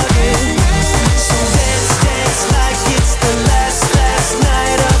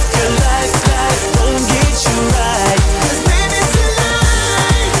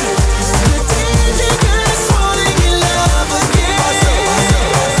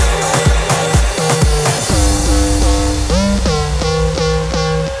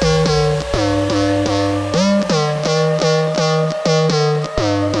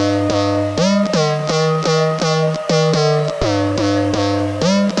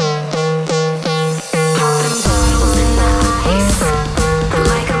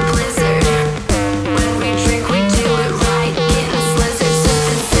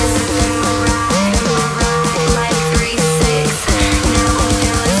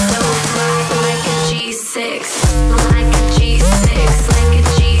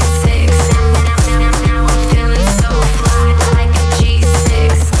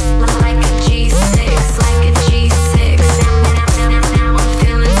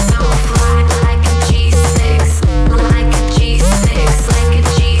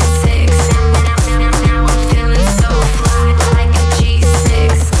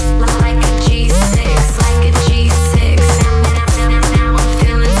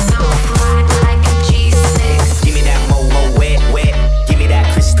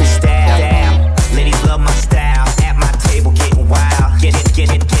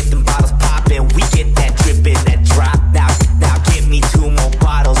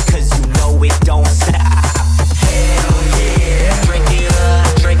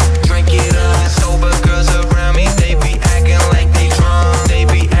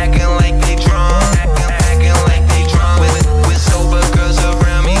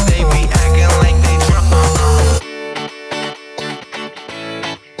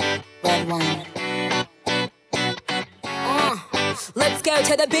one. Let's go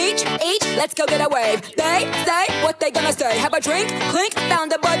to the beach, eat, let's go get a wave. They say what they gonna say. Have a drink, clink,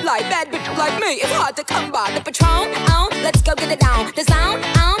 found a Bud Light. Bad bitch like me, it's hard to come by. The Patron, let's go get it down. The sound,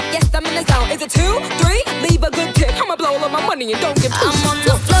 yes I'm in the zone. Is it 2, 3? Leave a good tip. I'ma blow all of my money and don't get pushed. I'm on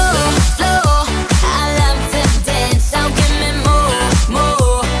the floor, floor. I love to dance, so give me more,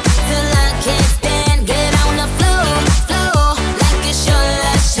 more. Till I can't stand, get on the floor, floor. Like it's your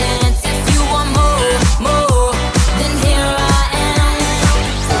last chance. If you want more, more, then here I am.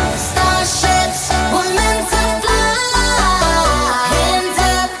 Starships were meant to fly. Hands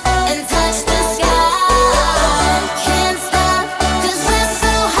up and touch the sky. Can't stop 'cause we're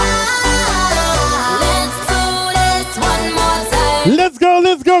so high. Let's do this one more time. Let's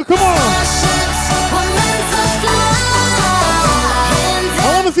go, come on. I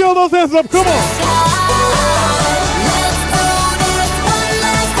want to see all those hands up, come on.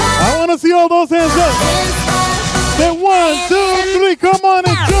 I want to see all those hands up. Then 1, 2, 3, come on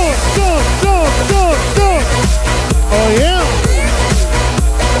and jump, jump, jump, jump, jump. Oh yeah.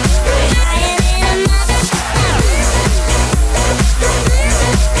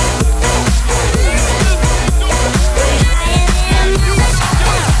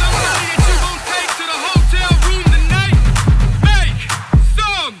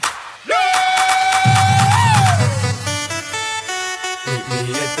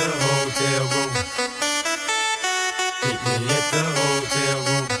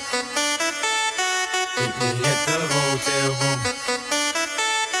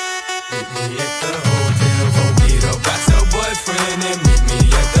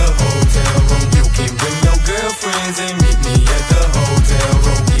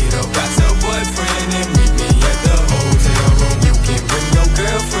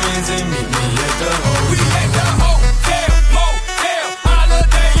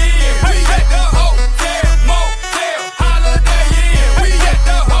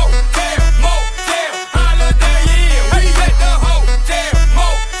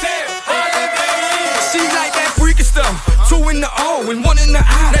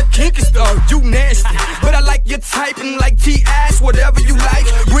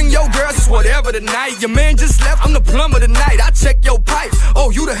 Your man just left, I'm the plumber tonight. I check your pipes.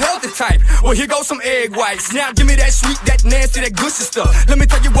 Oh, you the healthy type. Well, here goes some egg whites. Now give me that sweet, that nasty, that gushy stuff. Let me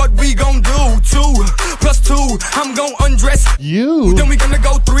tell you what we gon' do. 2 plus 2, I'm gon' undress you. Then we gonna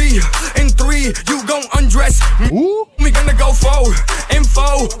go 3 and 3, you gon' undress. Ooh. We gonna go 4 and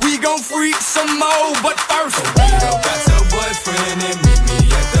 4, we gon' freak some more. But first, meet up at your boyfriend and meet me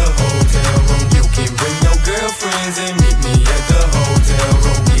at the hotel room. You can bring your girlfriends and meet me at the hotel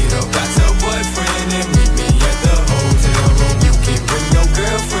room. Meet up at your boyfriend and meet me at the hotel room. You can bring your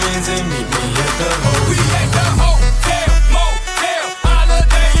girlfriends and meet me at the hotel. We at the hotel, motel,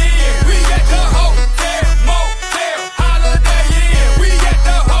 Holiday Inn. We at the hotel, motel, Holiday Inn. We at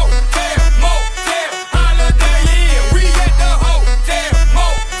the hotel, motel, Holiday Inn. We at the hotel,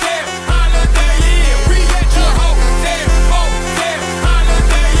 motel, Holiday Inn. We at the hotel, motel,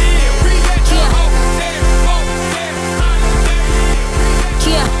 Holiday Inn. We at the hotel, motel, Holiday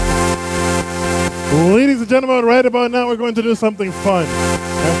Inn. Yeah. Ladies and gentlemen, right about now we're going to do something fun.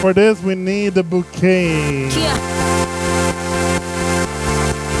 And for this we need a bouquet.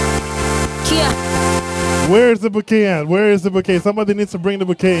 Where's the bouquet at? Where is the bouquet? Somebody needs to bring the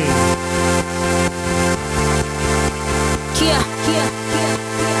bouquet.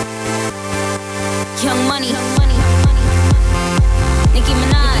 Young Money, Nicki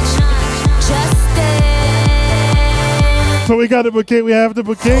Minaj, Justice. So we got the bouquet, we have the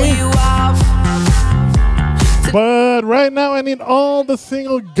bouquet. But right now I need all the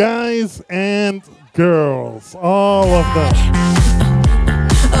single guys and girls. All of them.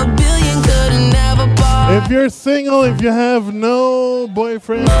 If you're single, if you have no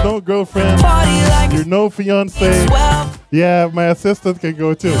boyfriend, no girlfriend, you're no fiance, yeah, my assistant can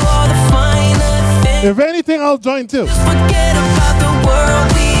go too. If anything, I'll join too.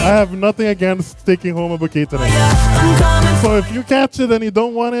 I have nothing against taking home a bouquet tonight. So if you catch it and you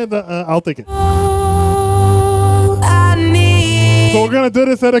don't want it, I'll take it. So we're gonna do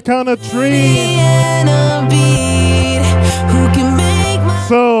this at a count of 3.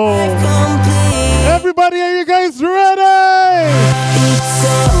 So everybody, are you guys ready?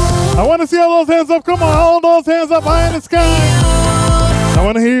 I want to see all those hands up. Come on, all those hands up high in the sky. I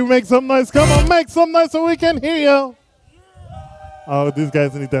want to hear you make some noise. Come on, make some noise so we can hear you. Oh, these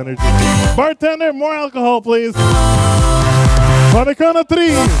guys need energy. Bartender, more alcohol, please. On the count of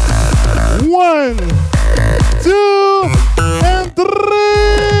 3. 1, 2, and 3.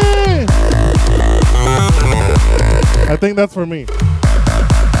 I think that's for me.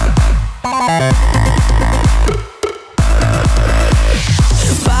 Body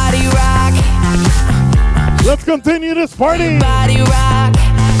rock. Let's continue this party. Body rock.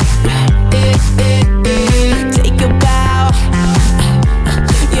 Take a bow.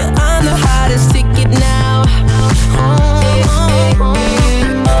 You're on the hottest ticket now.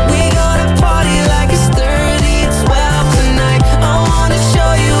 We gonna party like it's 30-12 tonight. I wanna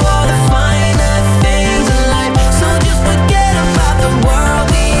show you all the finer things in life. So just forget about the world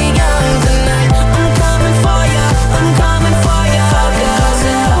being young tonight. I'm coming for ya. I'm coming for ya. 'Cause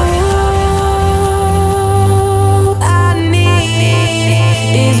all I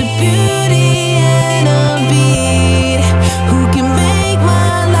need is a beauty and a beat who can make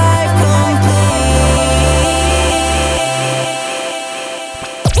my life complete.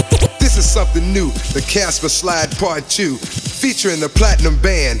 This is something new, the Casper Slide Part 2, featuring the Platinum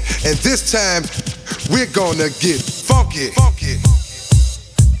Band. And this time, we're gonna get funky. Funky.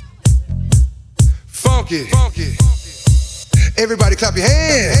 Funky. Funky. Everybody clap your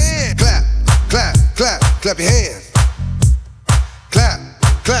hands. Clap, clap, clap, clap your hands. Clap,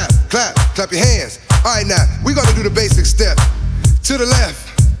 clap, clap, clap your hands. All right, now, we're gonna do the basic step. To the left.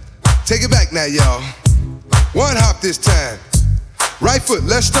 Take it back now, y'all. One hop this time. Right foot,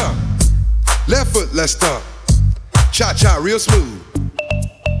 let's stomp. Left foot, let's stomp. Cha-cha, real smooth.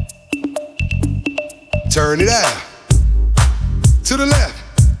 Turn it out. To the left.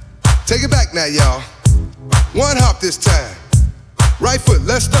 Take it back now, y'all. One hop this time. Right foot,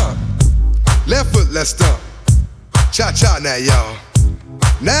 let's stomp. Left foot, let's stomp. Cha-cha now, y'all.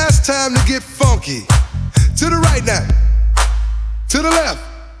 Now it's time to get funky. To the right now. To the left.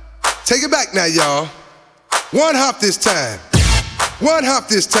 Take it back now, y'all. One hop this time. One hop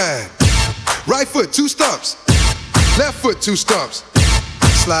this time. Right foot, 2 stumps. Left foot, 2 stumps.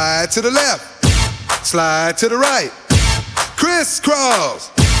 Slide to the left. Slide to the right.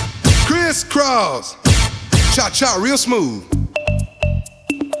 Crisscross. Crisscross. Cha-cha, real smooth.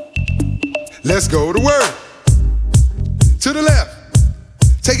 Let's go to work. To the left.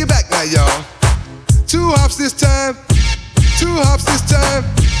 Take it back now, y'all. 2 hops this time. 2 hops this time.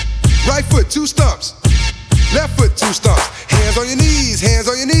 Right foot, 2 stumps. Left foot, 2 stumps. Hands on your knees, hands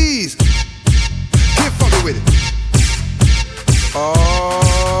on your knees. Get funky with it.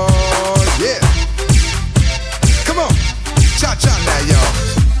 Oh, yeah. Come on. Cha-cha now, y'all.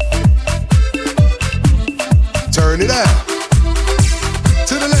 Turn it out.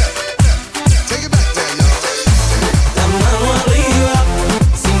 To the left. Take it back now, y'all. La mano arriba,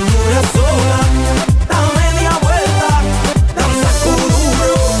 cintura sola, da media vuelta, danza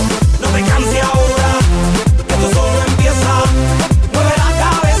duro, no te canses ahora, que esto solo empieza, mueve la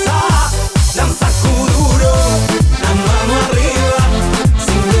cabeza, danza duro, la mano arriba,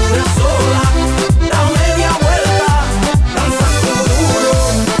 cintura sola, da media vuelta, danza duro,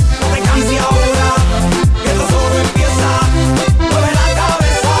 no te canses ahora, que esto solo empieza.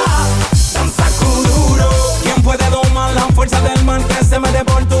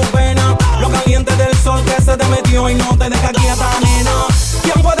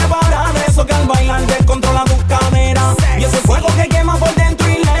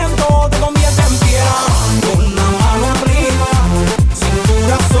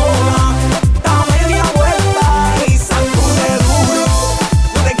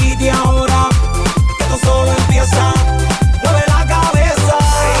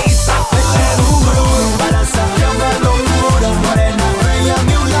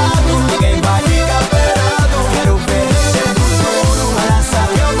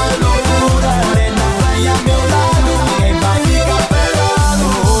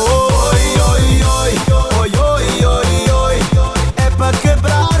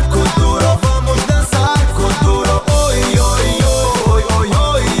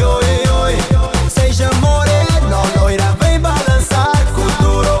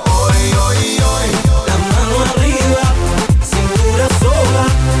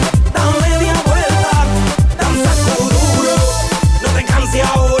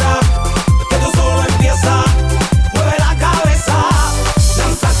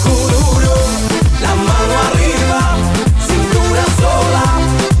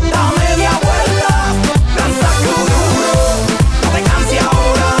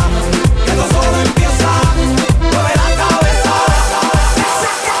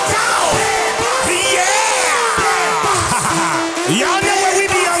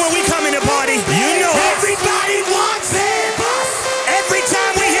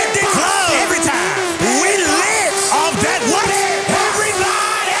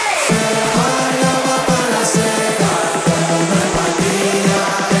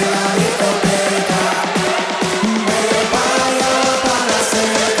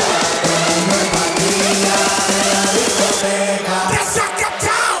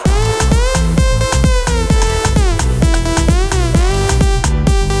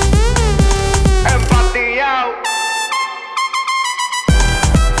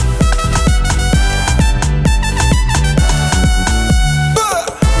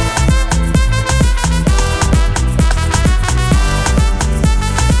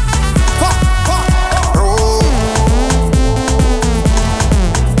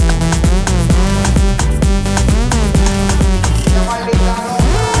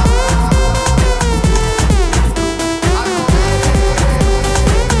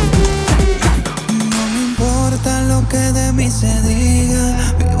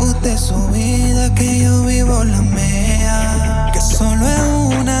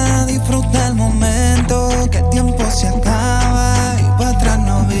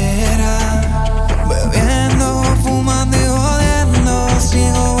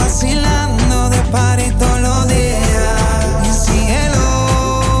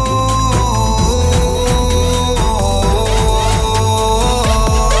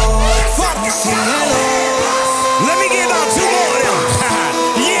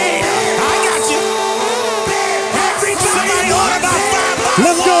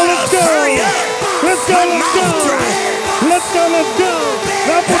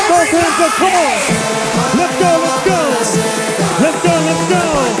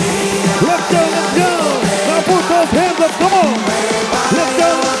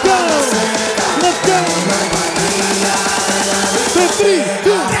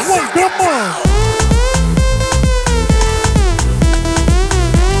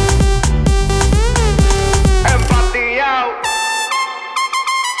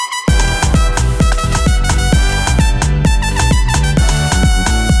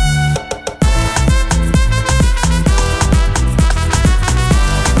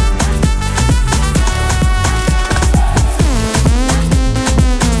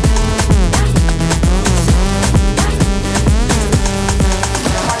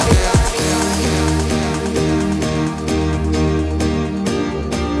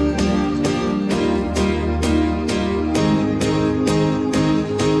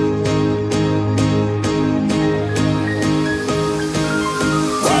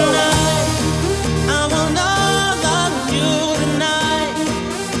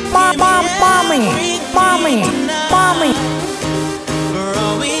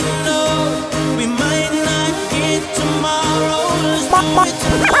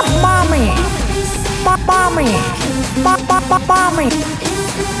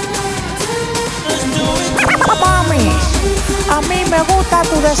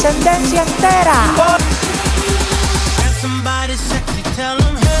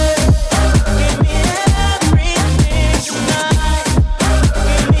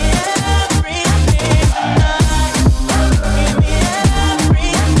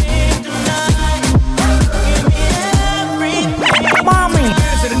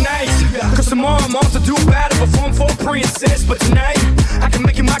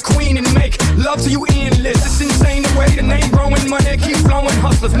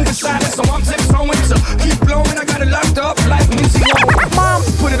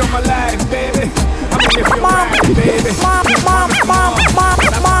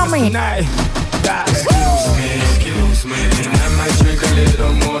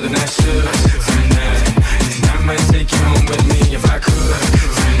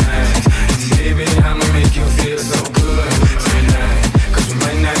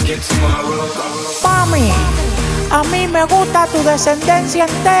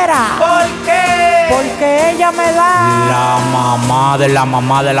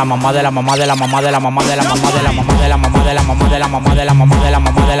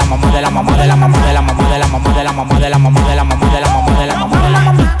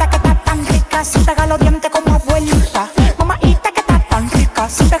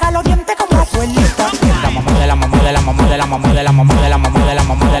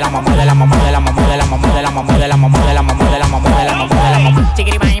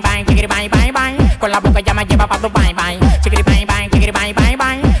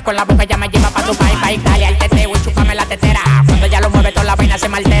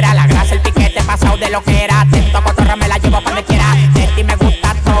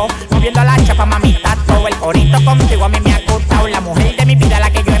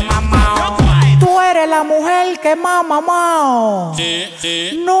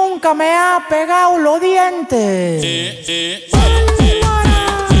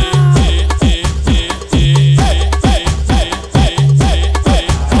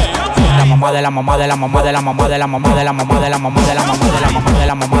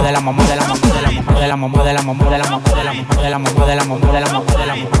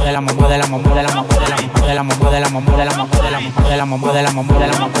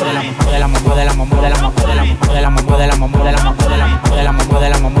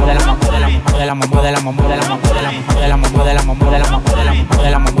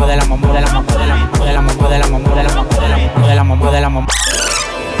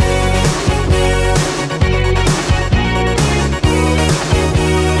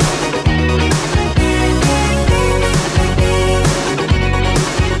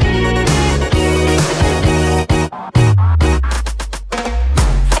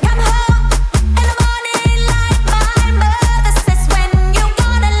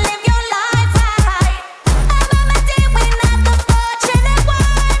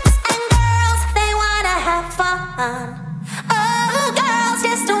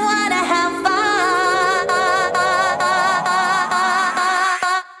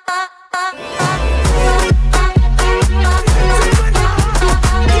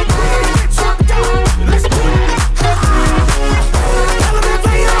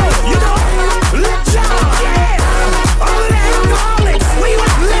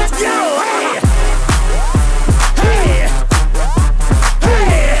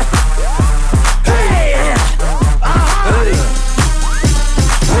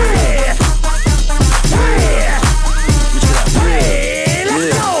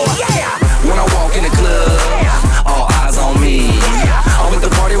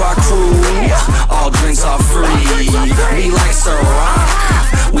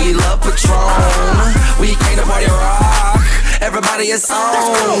 it's on.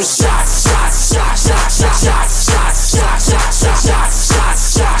 Shots, shots, shots, shots, shots, shots, shots, shots, shots, shots, shots,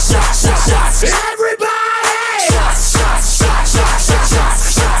 shots, shots, shots, shots, shots. Everybody! Shots, shots, shots, shots, shots,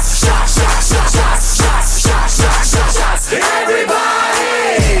 shots, shots, shots, shots, shots, shots, shots, shots, shots, shots, shots. Everybody!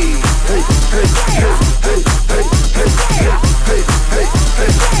 Hey, hey, hey, hey, hey, hey, hey, hey, hey,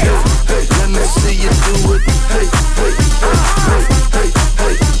 hey, hey, hey. Let me see you do it. Hey, hey, hey, hey, hey,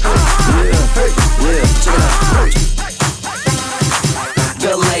 hey, yeah, hey, yeah, check it out.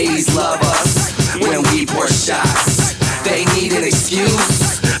 The ladies love us when we pour shots. They need an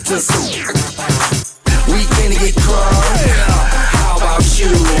excuse to we finna get crunk. How about you?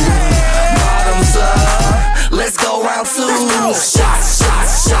 Bottoms up. Let's go round two. Shots,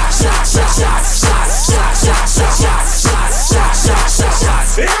 shots, shots, shots, shots, shots, shots, shots, shots, shots, shots, shots, shots, shots,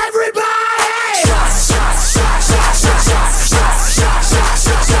 shots. Everybody! Shots, shots, shots, shots, shots, shots, shots, shots,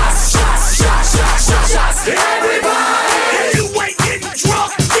 shots, shots, shots, shots, shots, shots, shots. Everybody! If you ain't getting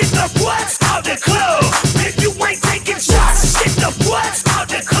drunk, get the butts out the club. If you ain't taking shots, get the butts out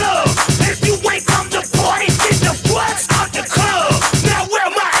the club. If you ain't come to party, get the butts out the club. Now where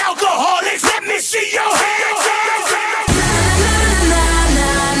my alcoholics? Let me see your hands.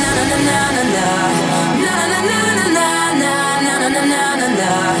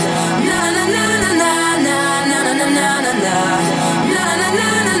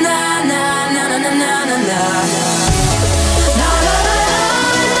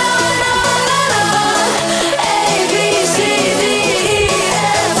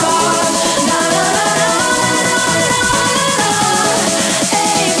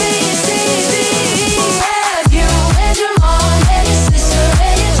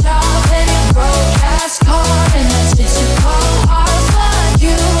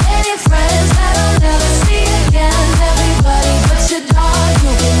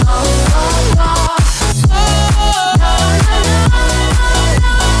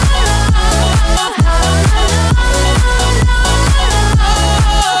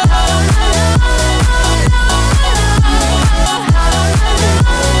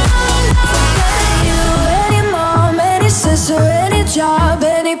 Job,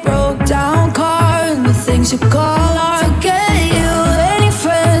 any broke down car, and the things you call art. Forget you, any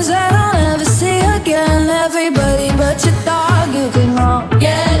friends that I'll never see again. Everybody but your dog, you can all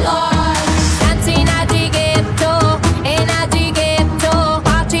get lost. Dancing at the ghetto, in at the ghetto,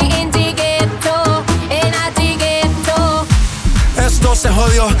 party in the ghetto, in at the ghetto. Esto se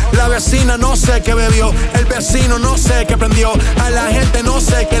jodió, la vecina no sé qué bebió, el vecino no sé qué prendió, a la gente no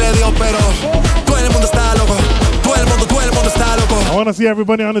sé qué le dio, pero todo el mundo está loco, todo el mundo está loco. I want to see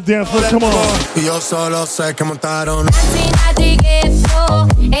everybody on the dance floor, come on. Y yo solo sé que montaron.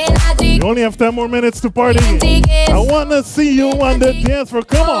 You only have 10 more minutes to party. I want to see you on the dance floor,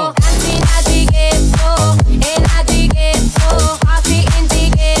 come on.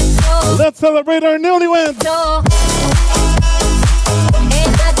 Let's celebrate our newlyweds.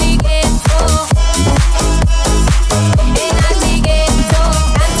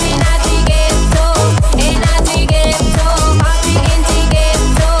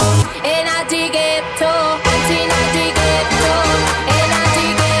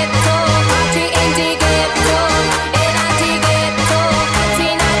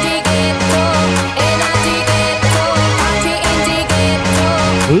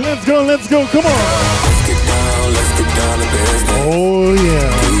 Let's go, come on. Let's get down to business. Oh yeah.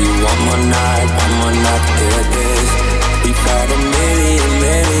 Do you want one night to get this? We've had a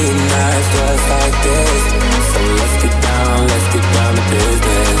million nights just like this. So let's get down to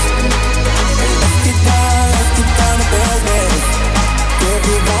business. Hey, let's get down to business. Give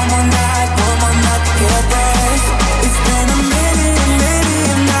you one more night to get this. It's been a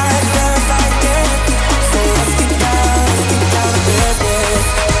million nights just like this. So let's get down to business.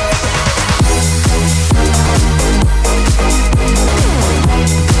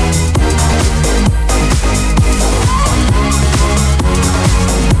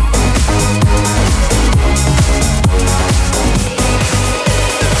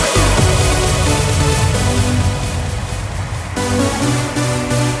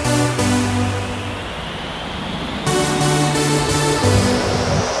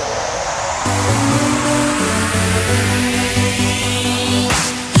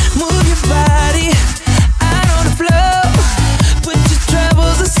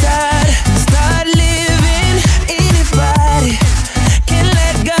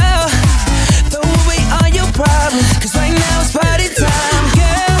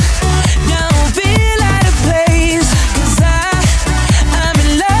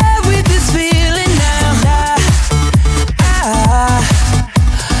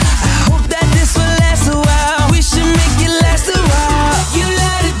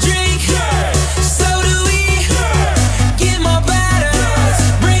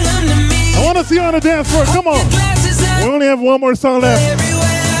 on the dance floor. Come on. We only have one more song left.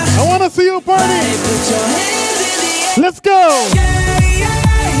 I want to see you party. Let's go.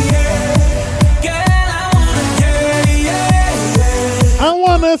 I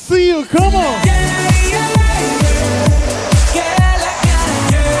want to see you. Come on.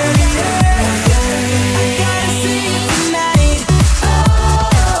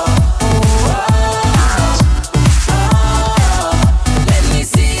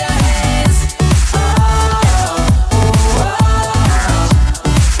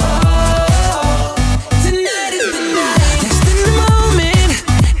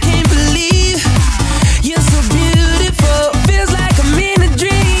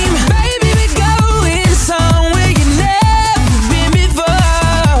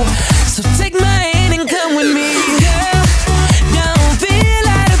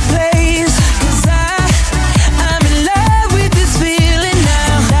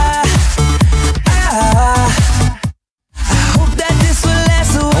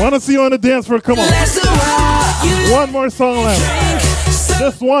 See you on the dance floor. Come on. One more song left.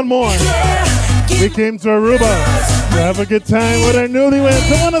 Just one more. We came to Aruba to have a good time with our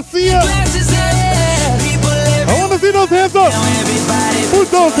newlyweds. I want to see you. I want to see those hands up. Put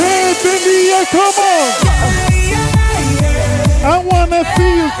those hands in the air. Come on. I want to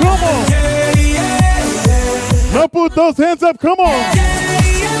see you. Come on. Now put those hands up. Come on.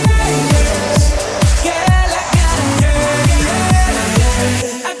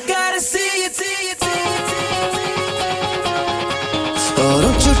 Oh,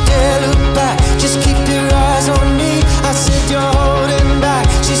 don't you dare look back, just keep your eyes on me. I said you're holding back.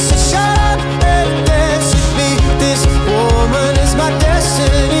 She said shut up and dance with me. This woman is my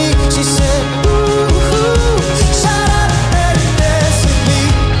destiny. She said ooh, shut up and dance with me.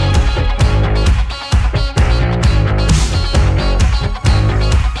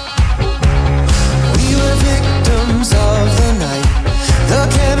 We were victims of the night. The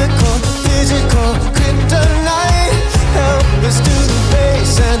chemical, physical, kryptonite help us to the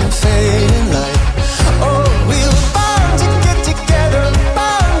base and the fading light. Oh, we were bound to get together,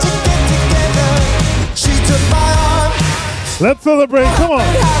 bound to get together. She took my arm. Let's celebrate, come on.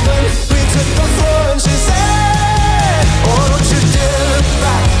 We took the floor and she said, oh, don't you dare look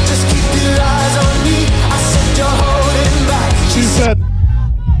back, just keep your eyes on me. I said you're holding back. She said,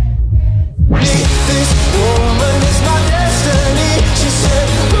 this woman is my destiny. She said,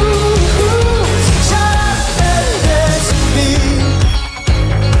 ooh, shut up and dance with me.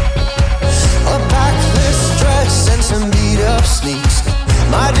 A backless dress and some beat-up sneaks.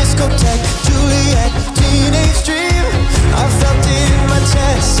 My discotheque, Juliet, teenage dream. I felt it in my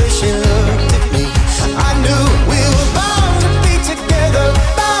chest as she looked at me. I knew we were bound to be together,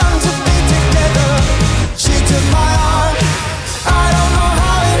 bound to be together. She took my arm. I don't know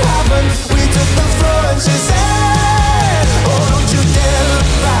how it happened. We took the floor and she said, oh, don't you dare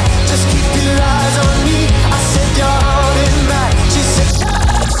look back, just keep your eyes on me. I said you're holding back. She said shut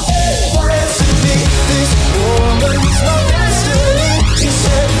up, dance with me. This woman is my destiny. She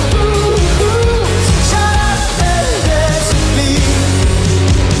said ooh, shut up and dance with me.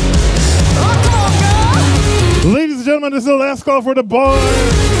 Oh, come on, girl. ladies and gentlemen, this is the last call for the bar.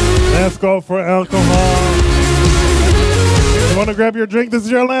 Last call for alcohol. If you want to grab your drink, this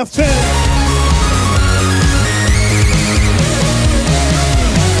is your last chance.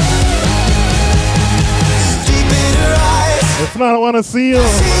 If not, I want to see you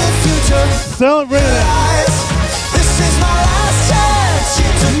celebrate it. This is my last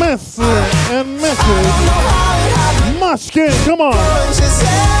chance. Messer and Mrs. Moschkin, come on.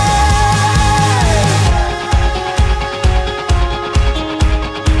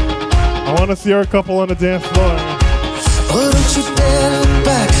 I want to see our couple on the dance floor. Oh, don't you dare look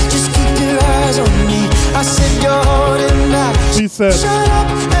back, just keep your eyes on me. I said you're holding back. She said, shut up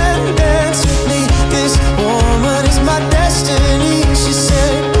and dance with me. This woman is my destiny. She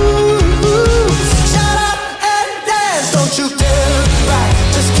said, ooh, shut up and dance. Don't you dare look back,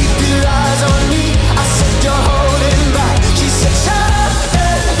 just keep your eyes on me. I said you're holding back. She said shut up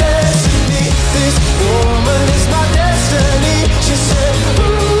and dance with me. This woman is my destiny. She said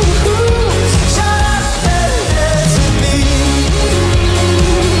ooh, shut up and dance with me.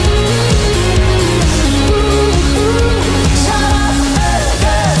 Shut up and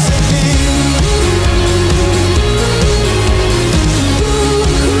dance with me.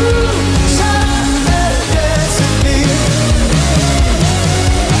 Shut up and dance with me.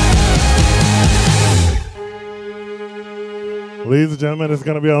 ladies and gentlemen, this is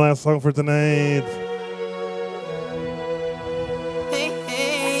going to be our last song for tonight.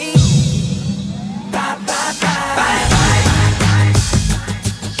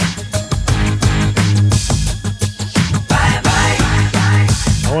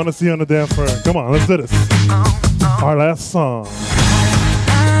 see you on the dance floor. Come on, let's do this. Our last song.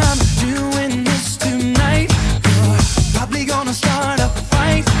 I'm doing this tonight. You're probably gonna start a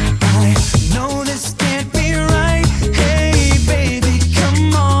fight. I know this can't be right. Hey, baby,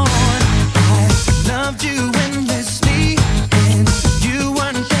 come on. I loved you endlessly, and you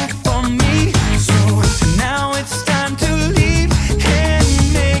weren't there for me. So now it's time to leave and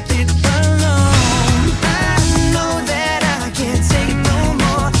make it alone. I know that I can't take no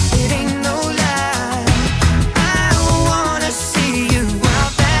more. It ain't no lie. I wanna see you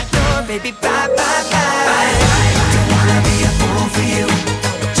out that door, baby. Bye, bye, bye. Don't wanna be a fool for you.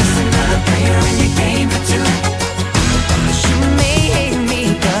 Just another player in your game for two. You may hate me,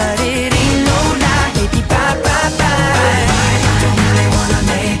 but it ain't no lie, baby. Bye, bye, bye. Don't really wanna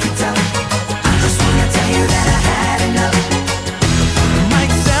make it tough. I just wanna tell you that I had enough.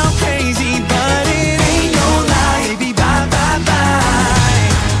 Might sound crazy, but it ain't no lie, baby. Bye, bye, bye.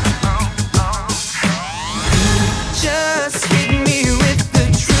 Just hit me with the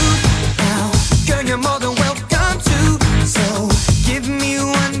truth now. Girl, you're more than welcome to. So give me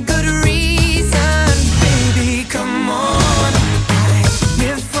one good reason, baby. Come on. I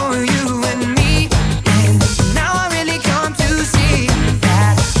live for you and me, and now I really come to see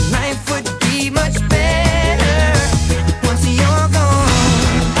that life would be much better once you're gone.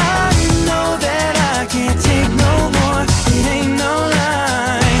 I know that I can't take no more. It ain't no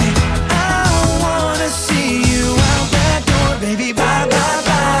lie. I wanna see you out that door, baby. Bye, bye,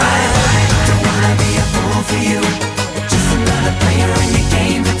 bye. Don't wanna be a fool for you. Just another player in your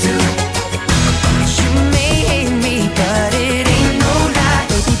game for two. You may hate me, but it ain't no lie,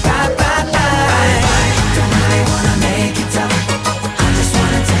 baby. Bye, bye, bye. Don't really wanna make it tough. I just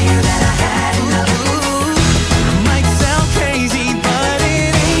wanna tell you that I had enough. Might sound crazy, but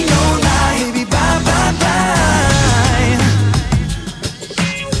it ain't no lie, baby. Bye, bye, bye.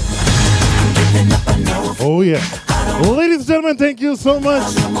 I'm giving up, I know. Oh, yeah. Ladies and gentlemen, thank you so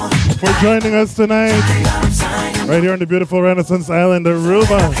much for joining us tonight. Right here on the beautiful Renaissance Island,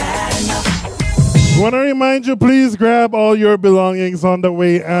 Aruba. I want to remind you, please grab all your belongings on the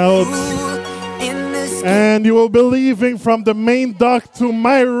way out. And you will be leaving from the main dock to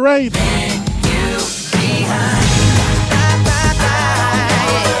my right.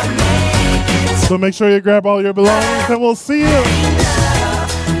 So make sure you grab all your belongings and we'll see you.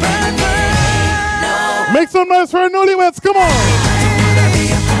 Make some noise for our newlyweds, come on!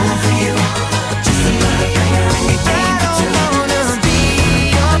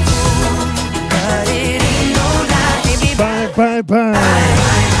 Bye, bye, bye. I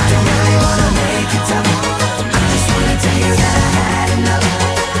don't really wanna make it tough. I just wanna tell you that I had enough.